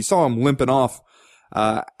 You saw him limping off,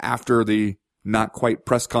 after the not quite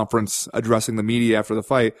press conference addressing the media after the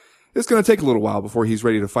fight. It's going to take a little while before he's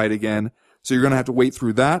ready to fight again. So you're going to have to wait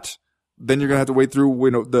through that. Then you're going to have to wait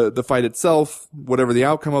through, the fight itself, whatever the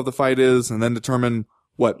outcome of the fight is, and then determine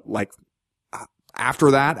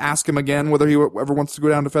after that, ask him again whether he ever wants to go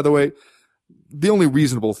down to featherweight. The only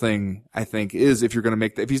reasonable thing, I think, is if you're going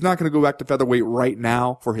to if he's not going to go back to featherweight right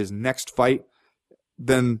now for his next fight,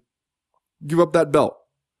 then give up that belt.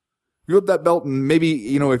 Give up that belt, and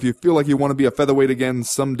maybe, if you feel like you want to be a featherweight again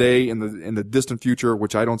someday in the distant future,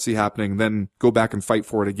 which I don't see happening, then go back and fight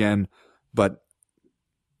for it again. But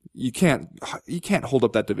you can't hold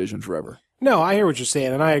up that division forever. No, I hear what you're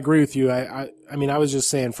saying, and I agree with you. I mean, I was just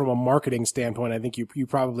saying from a marketing standpoint, I think you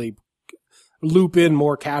probably loop in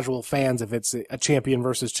more casual fans if it's a champion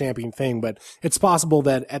versus champion thing, but it's possible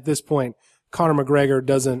that at this point, Conor McGregor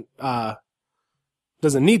doesn't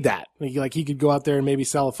need that. Like he could go out there and maybe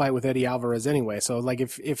sell a fight with Eddie Alvarez anyway. So like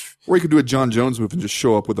if or he could do a John Jones move and just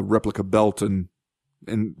show up with a replica belt and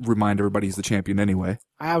remind everybody he's the champion anyway.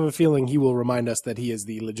 I have a feeling he will remind us that he is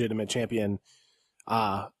the legitimate champion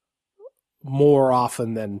more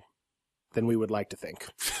often than we would like to think.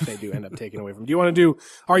 They do end up taking away from him. Do you want to do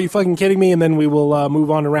Are You Fucking Kidding Me? And then we will move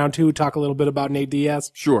on to round 2, talk a little bit about Nate Diaz.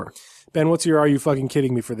 Sure. Ben, what's your Are You Fucking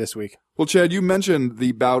Kidding Me for this week? Well, Chad, you mentioned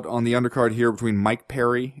the bout on the undercard here between Mike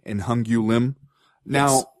Perry and Hung Yu Lim.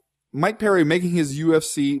 Now, Mike Perry making his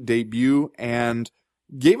UFC debut and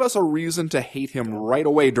gave us a reason to hate him right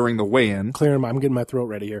away during the weigh-in. Clear him. I'm getting my throat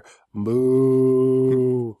ready here.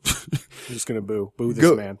 Boo. I'm just going to boo. Boo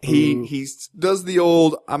this man. Boo. He does the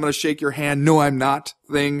old, I'm going to shake your hand, no I'm not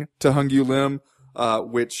thing to Hyung-Yu Lim,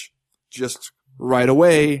 which just right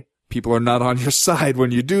away, people are not on your side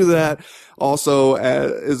when you do that. Also,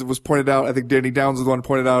 as it was pointed out, I think Danny Downs was the one who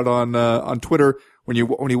pointed out on Twitter,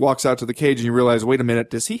 when he walks out to the cage and you realize, wait a minute,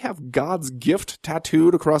 does he have God's gift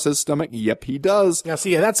tattooed across his stomach? Yep, he does. Now,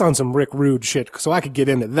 see, that's on some Rick Rude shit, so I could get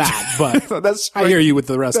into that, but that's I hear you with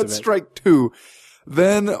the rest of it. That's strike two.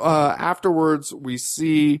 Then, afterwards, we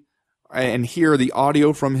see and hear the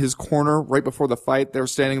audio from his corner right before the fight. They're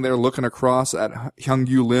standing there looking across at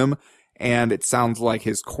Hyung-Yu Lim, and it sounds like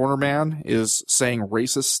his cornerman is saying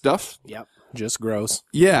racist stuff. Yep. Just gross.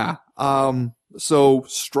 Yeah. So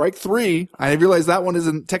strike three. I realize that one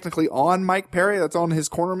isn't technically on Mike Perry. That's on his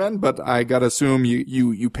cornermen, but I gotta assume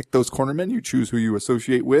you pick those cornermen. You choose who you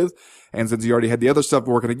associate with. And since you already had the other stuff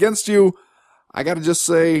working against you, I gotta just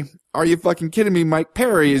say, are you fucking kidding me, Mike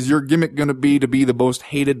Perry? Is your gimmick gonna be to be the most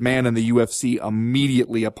hated man in the UFC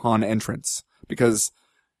immediately upon entrance? Because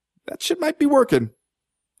that shit might be working.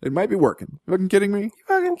 It might be working. You fucking kidding me? You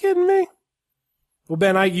fucking kidding me? Well,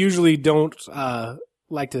 Ben, I usually don't,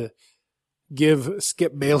 like to give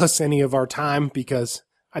Skip Bayless any of our time because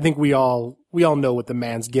I think we all know what the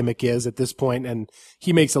man's gimmick is at this point, and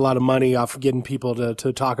he makes a lot of money off of getting people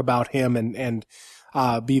to talk about him and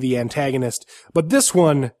be the antagonist. But this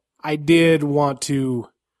one, I did want to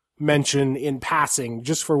mention in passing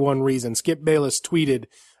just for one reason. Skip Bayless tweeted,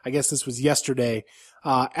 I guess this was yesterday,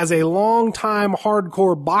 as a long-time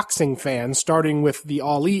hardcore boxing fan, starting with the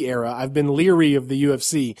Ali era, I've been leery of the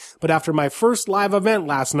UFC, but after my first live event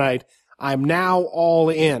last night, I'm now all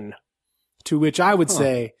in. To which I would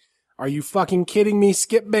say, are you fucking kidding me,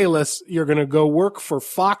 Skip Bayless? You're going to go work for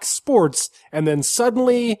Fox Sports, and then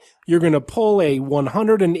suddenly you're going to pull a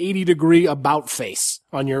 180-degree about face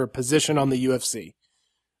on your position on the UFC.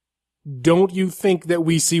 Don't you think that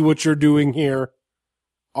we see what you're doing here?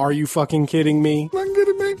 Are you fucking kidding me? Fucking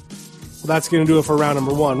kidding me? Well, that's going to do it for round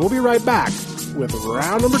number one. We'll be right back with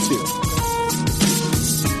round number two.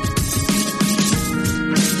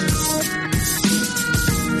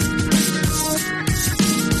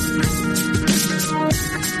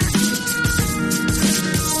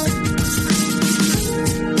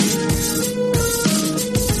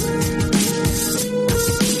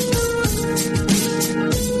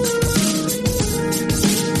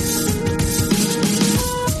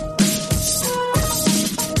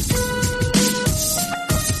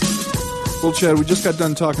 Well, Chad, we just got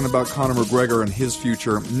done talking about Conor McGregor and his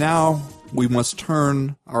future. Now we must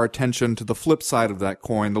turn our attention to the flip side of that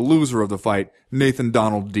coin, the loser of the fight, Nathan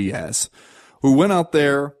Donald Diaz, who went out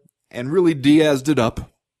there and really Diaz'd it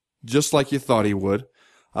up, just like you thought he would.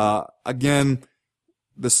 Again,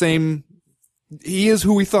 the same, he is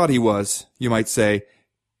who we thought he was, you might say.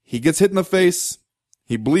 He gets hit in the face,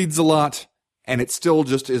 he bleeds a lot, and it still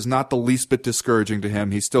just is not the least bit discouraging to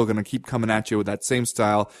him. He's still going to keep coming at you with that same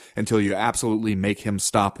style until you absolutely make him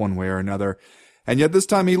stop one way or another. And yet this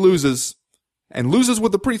time he loses, and loses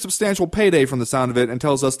with a pretty substantial payday from the sound of it, and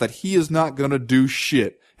tells us that he is not going to do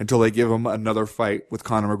shit until they give him another fight with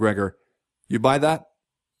Conor McGregor. You buy that?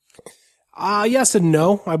 Yes and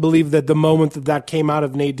no. I believe that the moment that came out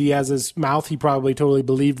of Nate Diaz's mouth, he probably totally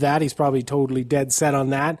believed that. He's probably totally dead set on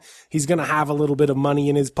that. He's going to have a little bit of money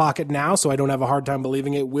in his pocket now, so I don't have a hard time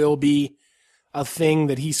believing it will be a thing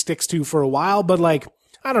that he sticks to for a while. But like,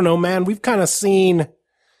 I don't know, man, we've kind of seen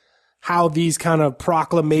how these kind of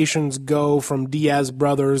proclamations go from Diaz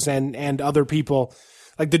brothers and other people.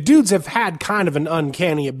 Like, the dudes have had kind of an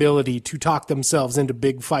uncanny ability to talk themselves into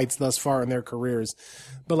big fights thus far in their careers.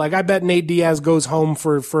 But like, I bet Nate Diaz goes home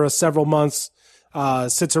for several months,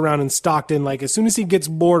 sits around in Stockton. Like, as soon as he gets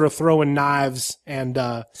bored of throwing knives and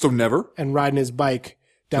riding his bike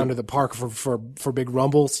down to the park for big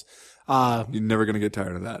rumbles, you're never gonna get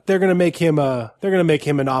tired of that. They're gonna make him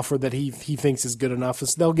an offer that he thinks is good enough.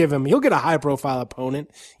 He'll get a high profile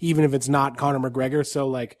opponent, even if it's not Conor McGregor. So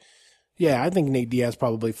like, yeah, I think Nate Diaz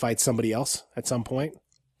probably fights somebody else at some point.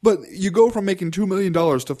 But you go from making $2 million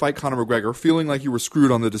to fight Conor McGregor, feeling like you were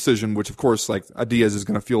screwed on the decision, which of course, like, a Diaz is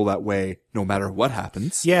going to feel that way no matter what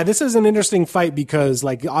happens. Yeah, this is an interesting fight because,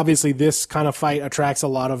 like, obviously this kind of fight attracts a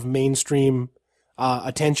lot of mainstream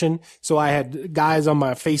attention. So I had guys on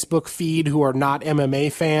my Facebook feed who are not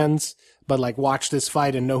MMA fans, but like watch this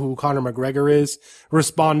fight and know who Conor McGregor is,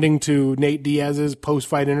 responding to Nate Diaz's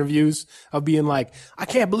post-fight interviews of being like, I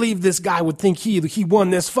can't believe this guy would think he won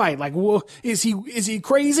this fight. Like, whoa, is he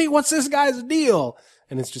crazy? What's this guy's deal?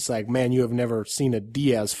 And it's just like, man, you have never seen a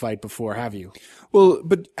Diaz fight before, have you? Well,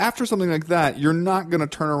 but after something like that, you're not going to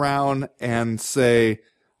turn around and say,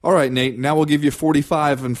 all right, Nate, now we'll give you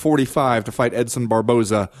 45 and 45 to fight Edson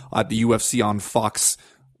Barboza at the UFC on Fox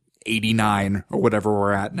 89 or whatever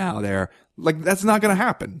we're at now there. Like, that's not going to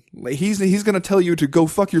happen. He's going to tell you to go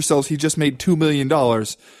fuck yourselves. He just made $2 million.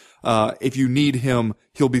 If you need him,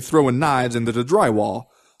 he'll be throwing knives into the drywall.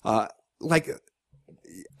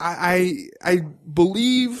 I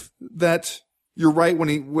believe that you're right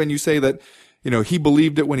when you say that, he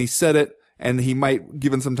believed it when he said it, and he might,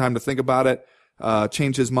 given some time to think about it,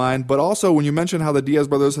 change his mind. But also, when you mention how the Diaz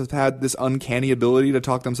brothers have had this uncanny ability to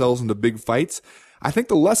talk themselves into big fights, I think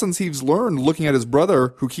the lessons he's learned looking at his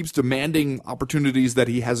brother, who keeps demanding opportunities that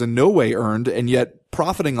he has in no way earned, and yet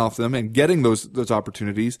profiting off them and getting those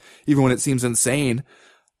opportunities, even when it seems insane,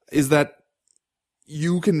 is that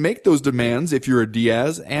you can make those demands if you're a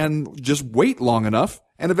Diaz and just wait long enough,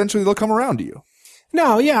 and eventually they'll come around to you.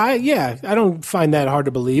 No, I don't find that hard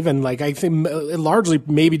to believe. And like, I think it largely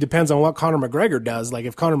maybe depends on what Conor McGregor does. Like,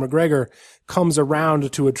 if Conor McGregor comes around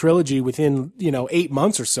to a trilogy within, 8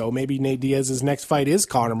 months or so, maybe Nate Diaz's next fight is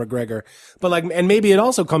Conor McGregor. But like, and maybe it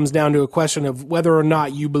also comes down to a question of whether or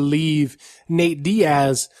not you believe Nate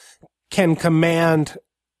Diaz can command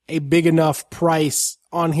a big enough price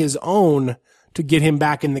on his own to get him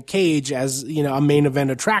back in the cage as, a main event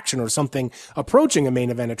attraction or something approaching a main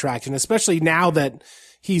event attraction, especially now that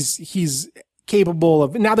he's capable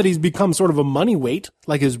of, now that he's become sort of a money weight,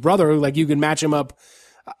 like his brother, like you can match him up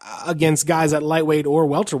against guys at lightweight or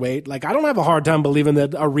welterweight. Like, I don't have a hard time believing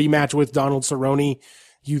that a rematch with Donald Cerrone,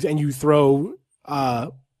 you throw,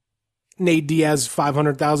 Nate Diaz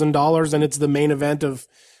 $500,000 and it's the main event of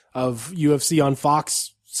UFC on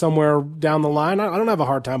Fox somewhere down the line. I don't have a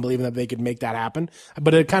hard time believing that they could make that happen,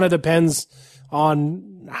 but it kind of depends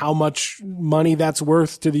on how much money that's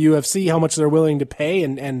worth to the UFC, how much they're willing to pay,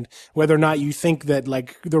 and whether or not you think that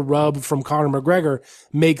like the rub from Conor McGregor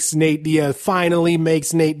finally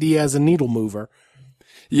makes Nate Diaz a needle mover.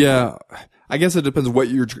 Yeah. I guess it depends what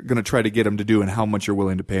you're going to try to get him to do and how much you're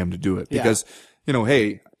willing to pay him to do it. Because,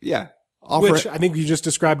 hey, yeah. Which I think you just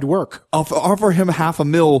described work. Offer him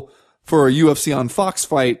 $500,000 for a UFC on Fox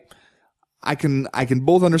fight. I can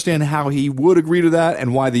both understand how he would agree to that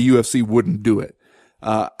and why the UFC wouldn't do it.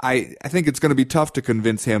 I think it's going to be tough to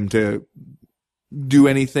convince him to do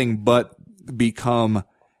anything but become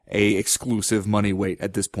a exclusive money weight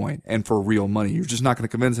at this point, and for real money. You're just not going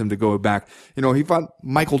to convince him to go back. He fought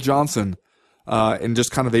Michael Johnson in just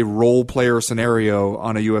kind of a role player scenario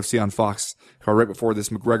on a UFC on Fox right before this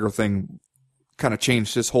McGregor thing kind of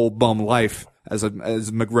changed his whole bum life, as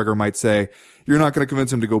McGregor might say. You're not going to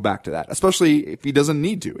convince him to go back to that, especially if he doesn't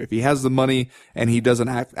need to. If he has the money and he doesn't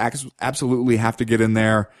absolutely have to get in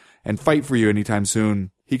there and fight for you anytime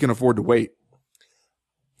soon, he can afford to wait.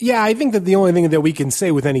 Yeah, I think that the only thing that we can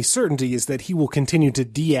say with any certainty is that he will continue to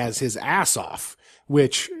Diaz his ass off,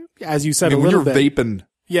 which, as you said, when you're vaping,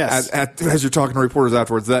 yes, as you're talking to reporters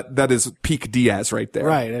afterwards, that is peak Diaz right there.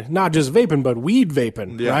 Right. Not just vaping, but weed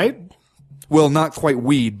vaping, yeah. Right? Well, not quite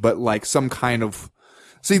weed, but like some kind of,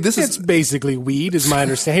 it's basically weed is my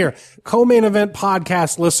understanding. Here, co-main event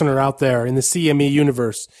podcast listener out there in the CME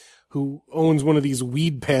universe who owns one of these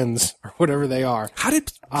weed pens or whatever they are. How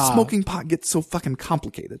did smoking pot get so fucking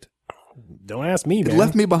complicated? Don't ask me, man. It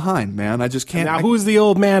left me behind, man. I just can't. Now, who's the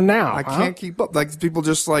old man now? I can't keep up. Like, people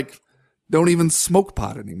just don't even smoke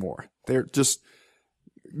pot anymore. They're just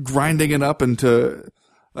grinding it up into,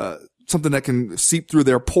 something that can seep through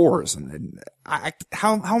their pores. And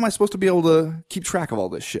how am I supposed to be able to keep track of all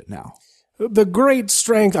this shit now? The great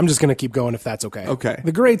strength, I'm just going to keep going if that's okay. Okay.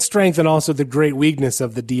 The great strength and also the great weakness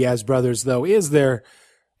of the Diaz brothers, though, is their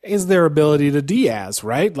ability to Diaz,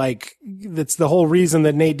 right? Like, that's the whole reason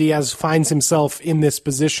that Nate Diaz finds himself in this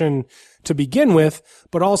position to begin with.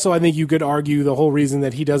 But also, I think you could argue the whole reason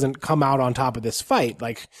that he doesn't come out on top of this fight.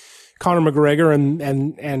 Like, Conor McGregor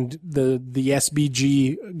and the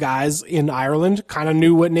SBG guys in Ireland kind of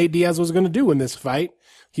knew what Nate Diaz was going to do in this fight.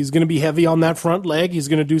 He's going to be heavy on that front leg. He's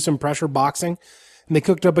going to do some pressure boxing. And they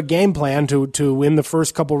cooked up a game plan to win the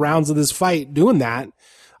first couple rounds of this fight doing that.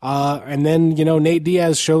 And then, Nate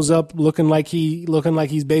Diaz shows up looking like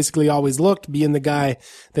he's basically always looked, being the guy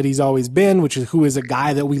that he's always been, who is a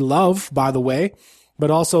guy that we love, by the way, but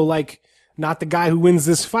also not the guy who wins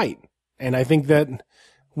this fight. And I think that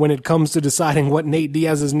when it comes to deciding what Nate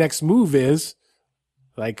Diaz's next move is,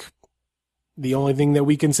 the only thing that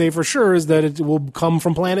we can say for sure is that it will come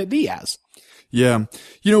from Planet Diaz. Yeah.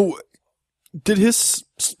 Did his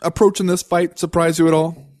approach in this fight surprise you at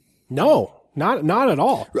all? No, not at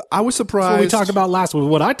all. I was surprised. What we talked about last week,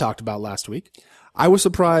 what I talked about last week. I was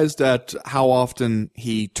surprised at how often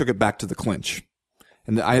he took it back to the clinch.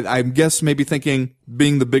 And I guess maybe thinking,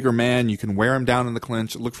 being the bigger man, you can wear him down in the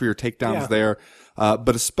clinch, look for your takedowns there.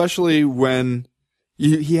 But especially when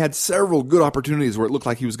he had several good opportunities where it looked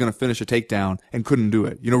like he was going to finish a takedown and couldn't do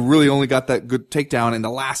it. Really only got that good takedown in the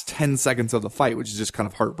last 10 seconds of the fight, which is just kind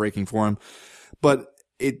of heartbreaking for him. But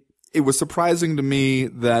it was surprising to me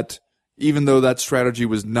that even though that strategy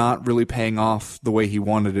was not really paying off the way he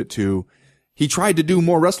wanted it to, he tried to do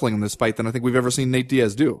more wrestling in this fight than I think we've ever seen Nate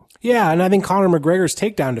Diaz do. Yeah, and I think Conor McGregor's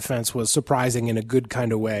takedown defense was surprising in a good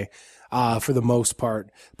kind of way, for the most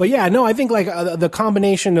part. But yeah, no, I think the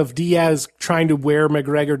combination of Diaz trying to wear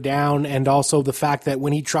McGregor down, and also the fact that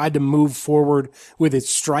when he tried to move forward with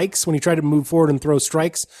his strikes, when he tried to move forward and throw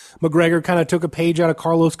strikes, McGregor kind of took a page out of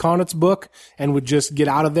Carlos Condit's book and would just get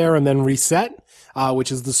out of there and then reset.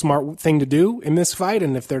 Which is the smart thing to do in this fight.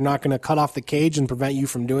 And if they're not going to cut off the cage and prevent you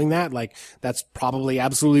from doing that, that's probably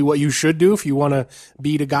absolutely what you should do if you want to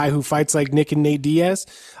beat a guy who fights like Nick and Nate Diaz.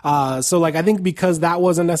 So I think because that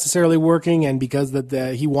wasn't necessarily working, and because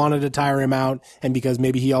he wanted to tire him out, and because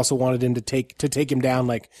maybe he also wanted him to take him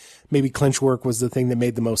down, maybe clinch work was the thing that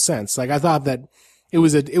made the most sense. I thought that it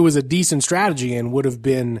was a decent strategy and would have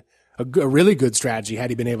been a really good strategy had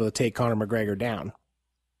he been able to take Conor McGregor down.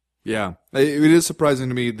 Yeah, it is surprising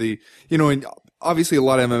to me. And obviously a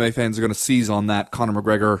lot of MMA fans are going to seize on that Conor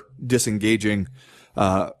McGregor disengaging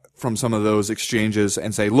from some of those exchanges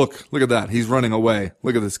and say, look at that. He's running away.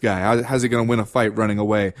 Look at this guy. How's he going to win a fight running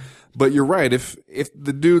away? But you're right. If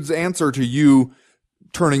the dude's answer to you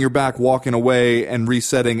turning your back, walking away, and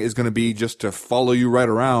resetting is going to be just to follow you right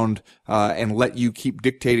around and let you keep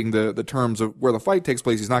dictating the terms of where the fight takes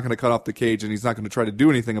place, he's not going to cut off the cage and he's not going to try to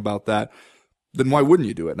do anything about that, then why wouldn't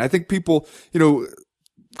you do it? And I think people,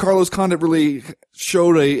 Carlos Condit really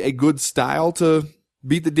showed a good style to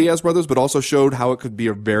beat the Diaz brothers, but also showed how it could be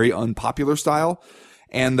a very unpopular style,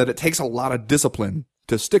 and that it takes a lot of discipline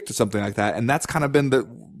to stick to something like that. And that's kind of been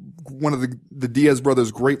one of the Diaz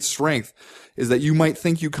brothers' great strength, is that you might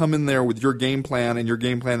think you come in there with your game plan, and your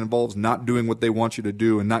game plan involves not doing what they want you to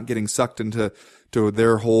do and not getting sucked into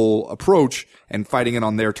their whole approach and fighting it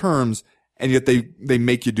on their terms, and yet they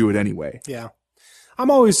make you do it anyway. Yeah. I'm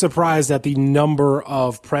always surprised at the number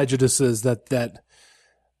of prejudices that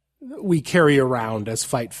we carry around as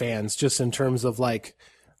fight fans, just in terms of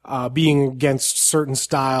being against certain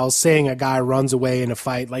styles, saying a guy runs away in a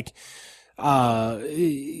fight.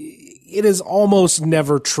 It is almost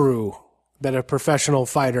never true that a professional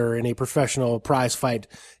fighter in a professional prize fight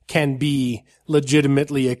can be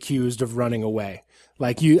legitimately accused of running away.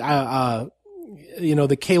 The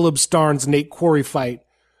Caleb Starnes Nate Quarry fight,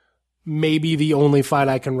 maybe the only fight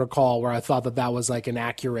I can recall where I thought that was an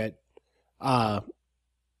accurate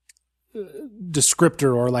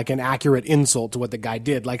descriptor or an accurate insult to what the guy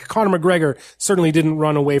did. Conor McGregor certainly didn't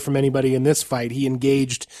run away from anybody in this fight. He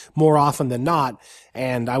engaged more often than not.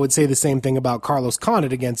 And I would say the same thing about Carlos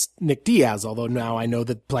Condit against Nick Diaz, although now I know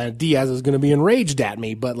that Planet Diaz is going to be enraged at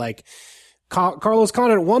me. But Carlos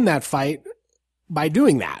Condit won that fight by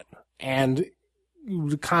doing that, and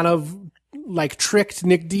kind of tricked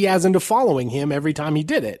Nick Diaz into following him every time he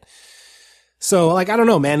did it. So I don't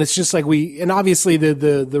know, man. It's just and obviously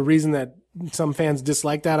the reason that some fans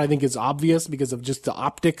dislike that, I think, is obvious because of just the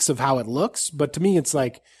optics of how it looks. But to me, it's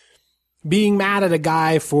being mad at a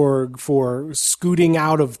guy for scooting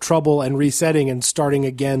out of trouble and resetting and starting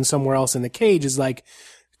again somewhere else in the cage is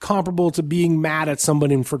comparable to being mad at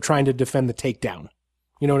somebody for trying to defend the takedown.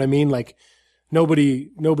 You know what I mean? Nobody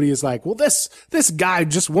is well, this guy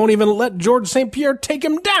just won't even let George St. Pierre take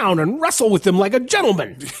him down and wrestle with him like a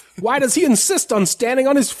gentleman. Why does he insist on standing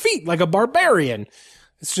on his feet like a barbarian?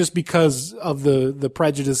 It's just because of the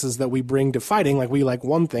prejudices that we bring to fighting. We like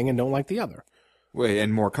one thing and don't like the other.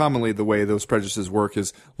 And more commonly, the way those prejudices work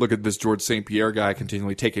is, look at this George St. Pierre guy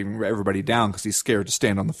continually taking everybody down because he's scared to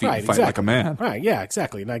stand on the feet and fight like a man. Right, yeah,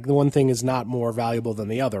 exactly. The one thing is not more valuable than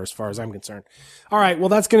the other as far as I'm concerned. All right, well,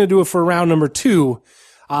 that's going to do it for round number 2.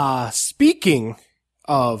 Speaking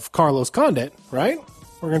of Carlos Condit, right?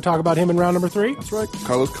 We're going to talk about him in round number 3? That's right.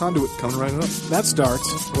 Carlos Condit coming right up. That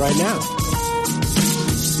starts right now.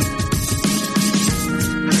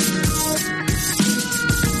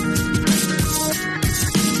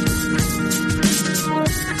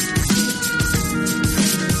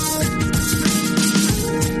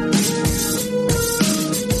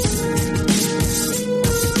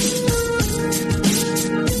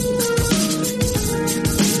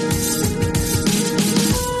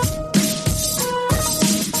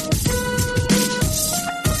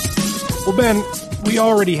 We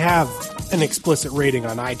already have an explicit rating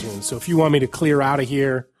on iTunes, so if you want me to clear out of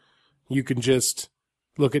here, you can just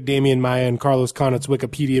look at Damian Maya and Carlos Condit's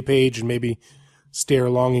Wikipedia page and maybe stare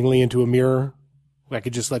longingly into a mirror. I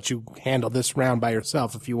could just let you handle this round by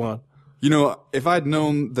yourself if you want. You know, if I'd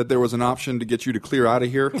known that there was an option to get you to clear out of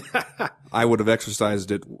here, I would have exercised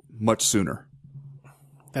it much sooner.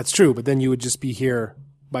 That's true, but then you would just be here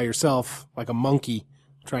by yourself like a monkey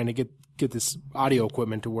trying to get this audio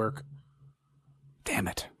equipment to work. Damn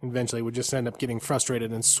it. Eventually would just end up getting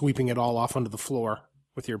frustrated and sweeping it all off onto the floor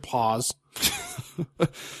with your paws.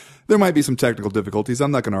 There might be some technical difficulties.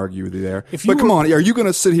 I'm not going to argue with you there. But come on, are you going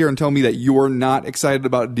to sit here and tell me that you're not excited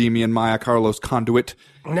about Damian Maya, Carlos Condit?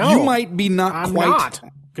 No. You might be not I'm quite. not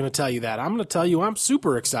going to tell you that. I'm going to tell you I'm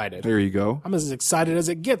super excited. There you go. I'm as excited as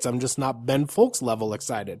it gets. I'm just not Ben Folks level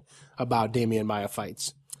excited about Damian Maya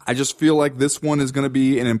fights. I just feel like this one is going to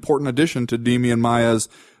be an important addition to Damian Maya's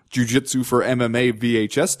Jiu-Jitsu for MMA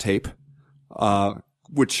VHS tape,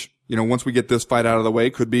 which, you know, once we get this fight out of the way,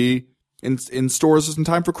 could be in stores in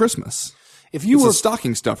time for Christmas. If you It's were a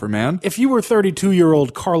stocking stuffer, man. If you were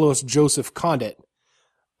 32-year-old Carlos Joseph Condit,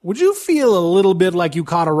 would you feel a little bit like you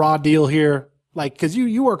caught a raw deal here? Like, cause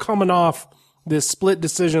you are coming off this split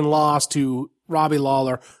decision loss to Robbie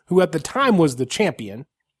Lawler, who at the time was the champion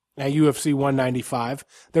at UFC 195.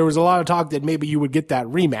 There was a lot of talk that maybe you would get that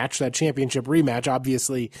rematch, that championship rematch.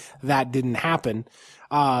 Obviously, that didn't happen.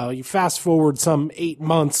 You fast forward some 8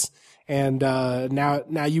 months, and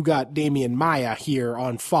now you got Damian Maya here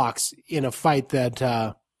on Fox in a fight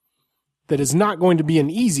that is not going to be an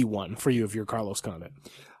easy one for you if you're Carlos Condit.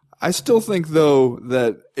 I still think, though,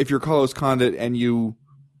 that if you're Carlos Condit and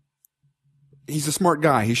he's a smart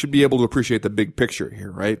guy, he should be able to appreciate the big picture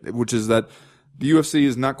here, right? Which is that the UFC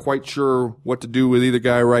is not quite sure what to do with either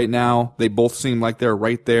guy right now. They both seem like they're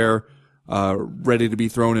right there, ready to be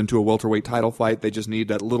thrown into a welterweight title fight. They just need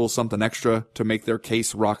that little something extra to make their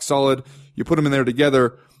case rock solid. You put them in there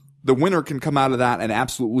together, the winner can come out of that and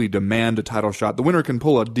absolutely demand a title shot. The winner can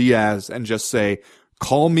pull a Diaz and just say,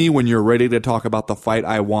 call me when you're ready to talk about the fight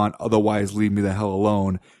I want, otherwise leave me the hell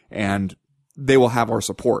alone, and they will have our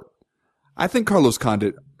support. I think Carlos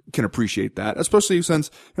Condit can appreciate that, especially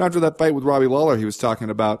since, you know, after that fight with Robbie Lawler, he was talking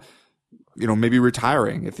about, you know, maybe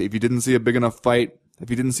retiring. If he didn't see a big enough fight, if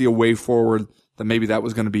he didn't see a way forward, then maybe that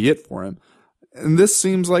was going to be it for him. And this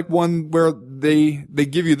seems like one where they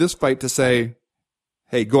give you this fight to say,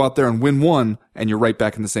 hey, go out there and win one, and you're right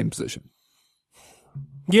back in the same position.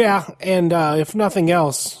 Yeah, and if nothing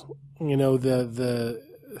else, you know,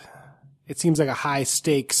 it seems like a high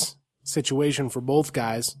stakes situation for both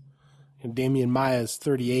guys. And Damian Maya is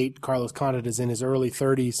 38. Carlos Condit is in his early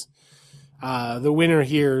 30s. The winner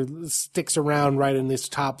here sticks around right in this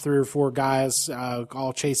top 3 or 4 guys,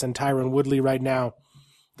 all chasing Tyron Woodley right now.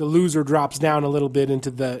 The loser drops down a little bit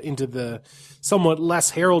into the somewhat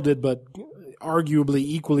less heralded but arguably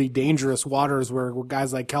equally dangerous waters where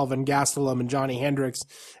guys like Kelvin Gastelum and Johnny Hendricks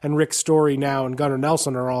and Rick Story now and Gunnar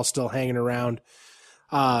Nelson are all still hanging around.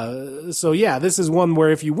 So yeah, this is one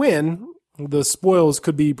where if you win, the spoils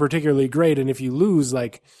could be particularly great, and if you lose,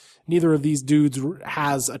 like, neither of these dudes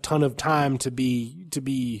has a ton of time to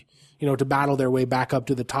battle their way back up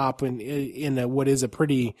to the top in what is a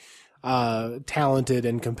pretty talented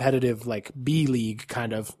and competitive, like, B league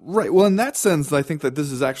kind of. Right. Well, in that sense, I think that this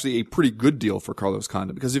is actually a pretty good deal for Carlos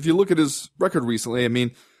Condit, because if you look at his record recently, I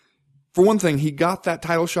mean, for one thing, he got that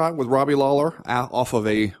title shot with Robbie Lawler off of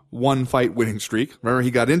a 1-fight winning streak. Remember,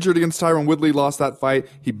 he got injured against Tyron Woodley, lost that fight.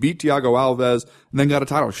 He beat Thiago Alves, and then got a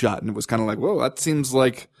title shot. And it was kind of like, whoa, that seems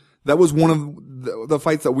like that was one of the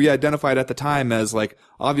fights that we identified at the time as, like,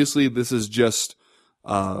 obviously this is just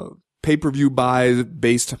pay-per-view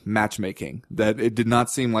buy-based matchmaking. That it did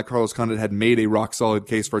not seem like Carlos Condit had made a rock-solid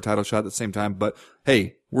case for a title shot at the same time. But,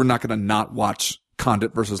 hey, we're not going to not watch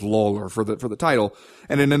Condit versus Lawler for the title,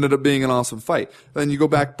 and it ended up being an awesome fight. Then you go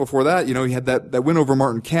back before that, you know, he had that win over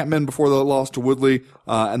Martin Kampmann before the loss to Woodley,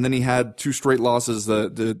 and then he had 2 straight losses,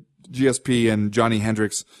 the GSP and Johnny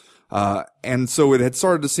Hendricks, and so it had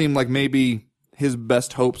started to seem like maybe his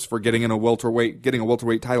best hopes for getting a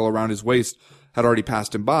welterweight title around his waist had already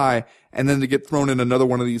passed him by, and then to get thrown in another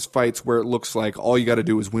one of these fights where it looks like all you got to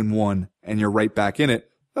do is win one and you're right back in it.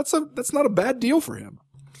 That's not a bad deal for him.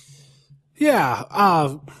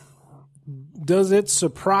 Yeah. Does it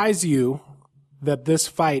surprise you that this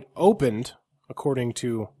fight opened, according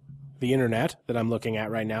to the internet that I'm looking at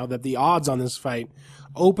right now, that the odds on this fight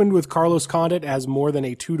opened with Carlos Condit as more than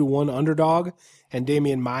a 2-1 underdog and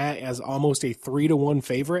Damian Maya as almost a 3-1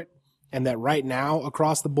 favorite, and that right now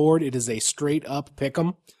across the board it is a straight up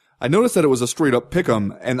pick'em? I noticed that it was a straight up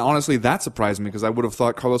pick'em, and honestly, that surprised me because I would have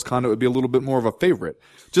thought Carlos Condit would be a little bit more of a favorite.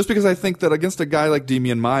 Just because I think that against a guy like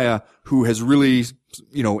Demian Maia, who has really,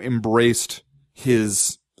 embraced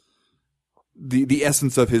the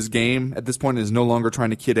essence of his game at this point, is no longer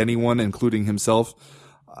trying to kid anyone, including himself.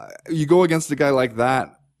 You go against a guy like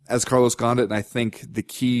that as Carlos Condit, and I think the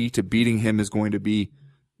key to beating him is going to be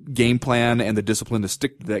game plan and the discipline to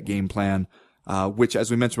stick to that game plan. Which, as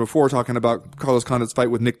we mentioned before, talking about Carlos Condit's fight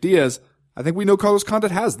with Nick Diaz, I think we know Carlos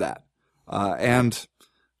Condit has that. And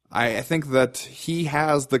I think that he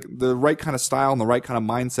has the right kind of style and the right kind of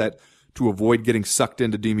mindset to avoid getting sucked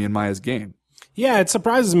into Demian Maia's game. Yeah, it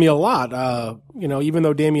surprises me a lot. Even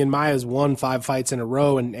though Demian Maia's won 5 fights in a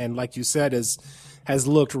row and like you said, has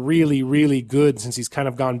looked really, really good since he's kind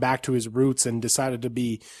of gone back to his roots and decided to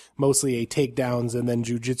be mostly a takedowns and then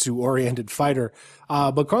jiu-jitsu oriented fighter.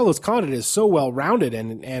 But Carlos Condit is so well rounded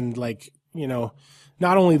and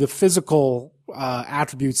not only the physical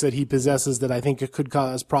attributes that he possesses that I think it could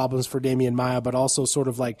cause problems for Demian Maia, but also sort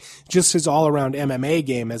of like just his all around MMA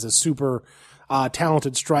game as a super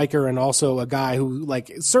talented striker, and also a guy who, like,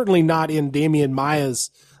 certainly not in Demian Maia's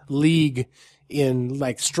league in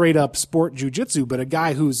like straight up sport jiu-jitsu, but a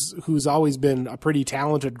guy who's always been a pretty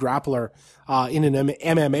talented grappler in an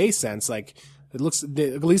MMA sense. Like, it looks,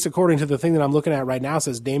 at least according to the thing that I'm looking at right now,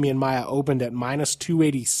 says Demian Maia opened at minus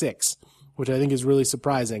 286, which I think is really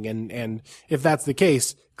surprising. And if that's the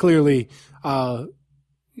case, clearly all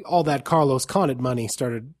that Carlos Condit money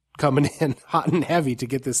started coming in hot and heavy to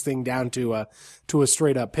get this thing down to a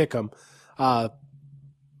straight up pick'em. I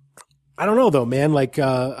don't know though, man. Like,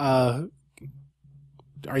 are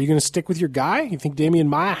you going to stick with your guy? You think Demian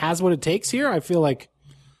Maia has what it takes here? I feel like,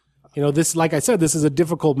 this, like I said, this is a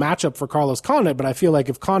difficult matchup for Carlos Condit, but I feel like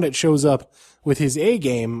if Condit shows up with his A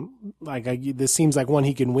game, this seems like one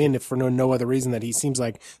he can win if for no other reason that he seems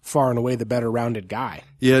like far and away the better rounded guy.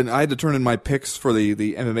 Yeah, and I had to turn in my picks for the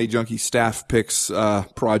MMA Junkie staff picks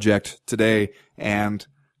project today, and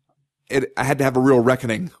I had to have a real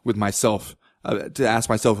reckoning with myself to ask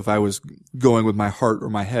myself if I was going with my heart or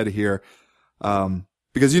my head here.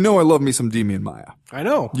 Because I love me some Demian Maia. I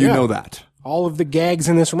know. You know that. All of the gags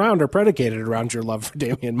in this round are predicated around your love for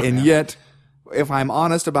Demian Maia. And yet, if I'm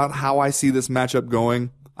honest about how I see this matchup going,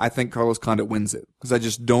 I think Carlos Condit wins it. Because I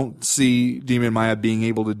just don't see Demian Maia being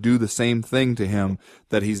able to do the same thing to him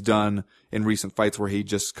that he's done in recent fights, where he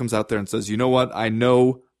just comes out there and says, you know what, I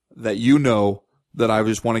know that that I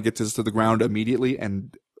just want to get this to the ground immediately,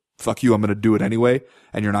 and fuck you, I'm going to do it anyway,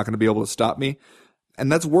 and you're not going to be able to stop me.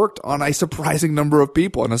 And that's worked on a surprising number of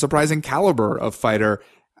people and a surprising caliber of fighter.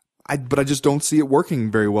 But I just don't see it working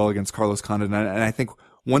very well against Carlos Condit. And I think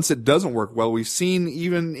once it doesn't work well, we've seen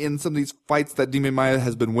even in some of these fights that Demian Maia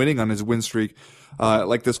has been winning on his win streak,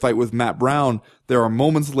 like this fight with Matt Brown, there are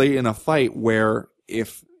moments late in a fight where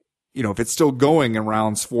if it's still going in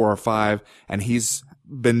rounds 4 or 5 and he's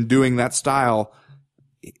been doing that style,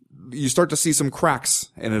 you start to see some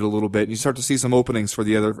cracks in it a little bit. You start to see some openings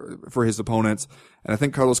for his opponents. And I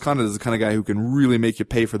think Carlos Condit is the kind of guy who can really make you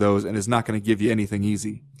pay for those and is not going to give you anything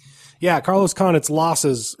easy. Yeah, Carlos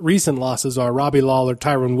Condit's recent losses are Robbie Lawler,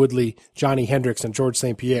 Tyron Woodley, Johnny Hendricks, and George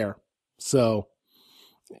St. Pierre. So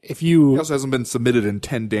he also hasn't been submitted in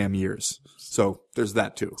 10 damn years. So there's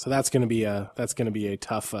that too. So that's going to be a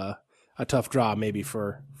tough draw maybe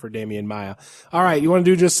for Demian Maia. All right, you want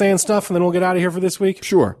to do just saying stuff and then we'll get out of here for this week?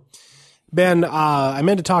 Sure. Ben, I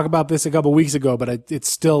meant to talk about this a couple weeks ago, but it's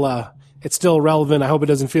still relevant. I hope it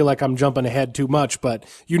doesn't feel like I'm jumping ahead too much, but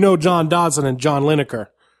John Dodson and John Lineker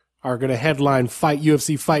are going to headline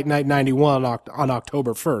UFC Fight Night 91 on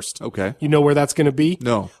October 1st. Okay. You know where that's going to be?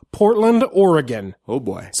 No. Portland, Oregon. Oh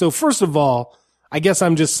boy. So first of all, I guess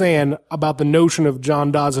I'm just saying about the notion of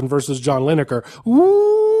John Dodson versus John Lineker.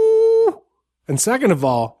 Woo! And second of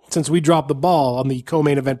all, since we dropped the ball on the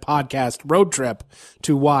Co-Main Event podcast road trip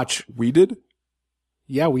to watch. We did?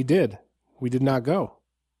 Yeah, we did. We did not go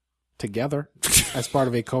together as part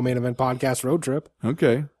of a Co-Main Event podcast road trip.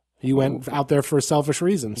 Okay. You went out there for selfish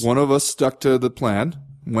reasons. One of us stuck to the plan,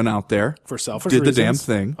 went out there. For selfish reasons. Did the damn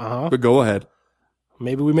thing. Uh-huh. But go ahead.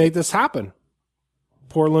 Maybe we make this happen.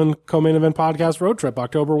 Portland Co-Main Event podcast road trip,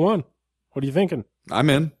 October 1. What are you thinking?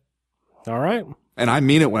 I'm in. All right. And I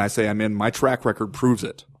mean it when I say I'm in. My track record proves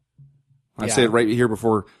it. I say it right here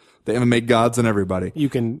before the MMA gods and everybody.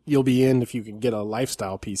 You'll be in if you can get a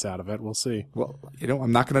lifestyle piece out of it. We'll see. Well,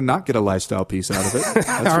 I'm not going to not get a lifestyle piece out of it. That's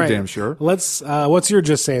All for right. damn sure. Let's, what's your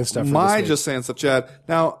just saying stuff for My this week? just saying stuff, Chad.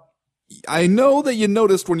 Now, I know that you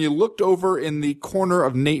noticed when you looked over in the corner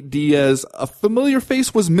of Nate Diaz, a familiar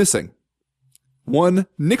face was missing. One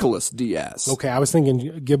Nicholas Diaz. Okay, I was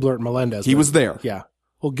thinking Gilbert Melendez. He was there. Yeah.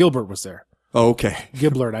 Well, Gilbert was there. Oh, okay.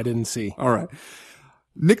 Giblert, I didn't see. All right.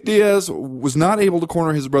 Nick Diaz was not able to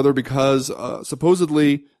corner his brother because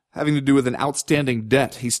supposedly having to do with an outstanding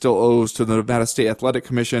debt he still owes to the Nevada State Athletic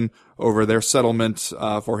Commission over their settlement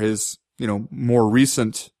for his, more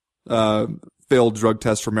recent failed drug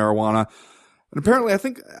test for marijuana. And apparently, I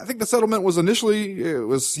think the settlement was initially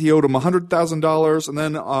he owed him $100,000, and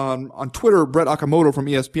then on Twitter, Brett Okamoto from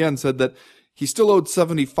ESPN said that he still owed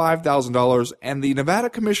 $75,000, and the Nevada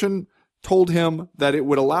Commission told him that it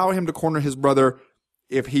would allow him to corner his brother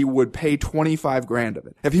if he would pay $25,000 of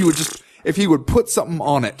it. If he would put something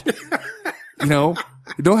on it. You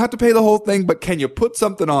don't have to pay the whole thing, but can you put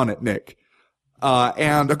something on it, Nick?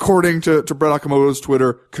 And according to Brett Okamoto's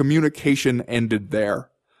Twitter, communication ended there.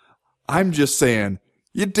 I'm just saying,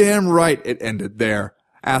 you're damn right it ended there.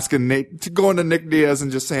 Going to Nick Diaz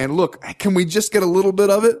and just saying, look, can we just get a little bit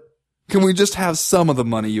of it? Can we just have some of the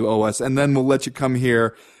money you owe us, and then we'll let you come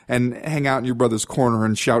here and hang out in your brother's corner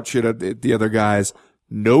and shout shit at the other guys?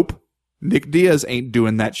 Nope. Nick Diaz ain't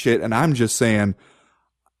doing that shit, and I'm just saying,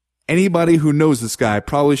 anybody who knows this guy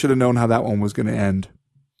probably should have known how that one was going to end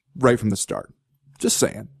right from the start. Just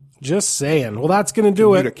saying. Just saying. Well, that's going to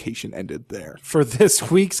do it. Communication ended there. For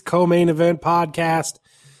this week's co-main event podcast.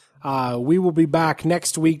 We will be back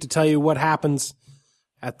next week to tell you what happens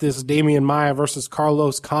at this Damian Maia versus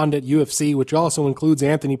Carlos Condit UFC, which also includes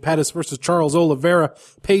Anthony Pettis versus Charles Oliveira,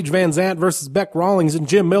 Paige Van Zant versus Beck Rawlings, and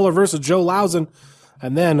Jim Miller versus Joe Lauzen.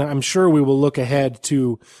 And then I'm sure we will look ahead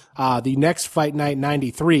to the next Fight Night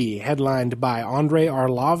 93, headlined by Andre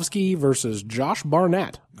Arlovsky versus Josh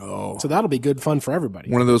Barnett. Oh. So that'll be good fun for everybody.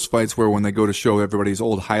 One of those fights where when they go to show everybody's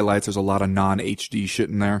old highlights, there's a lot of non-HD shit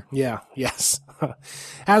in there. Yeah, yes.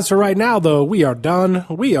 As for right now, though, we are done.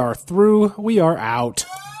 We are through. We are out.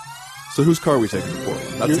 So whose car are we taking for?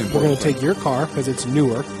 That's the important We're going to thing. take your car because it's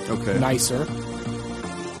newer, Okay. nicer.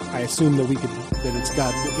 I assume that that it's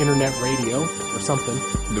got internet radio or something.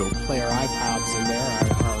 Nope. Play our iPods in there,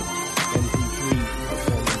 our MP3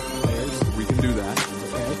 performance players. We can do that.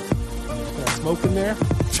 Okay. Can I smoke in there?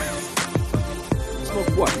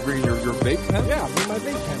 Smoke what? You bring your vape pen? Yeah, bring my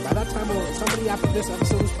vape pen. By that time, somebody after this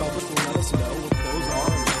episode is published will let us know.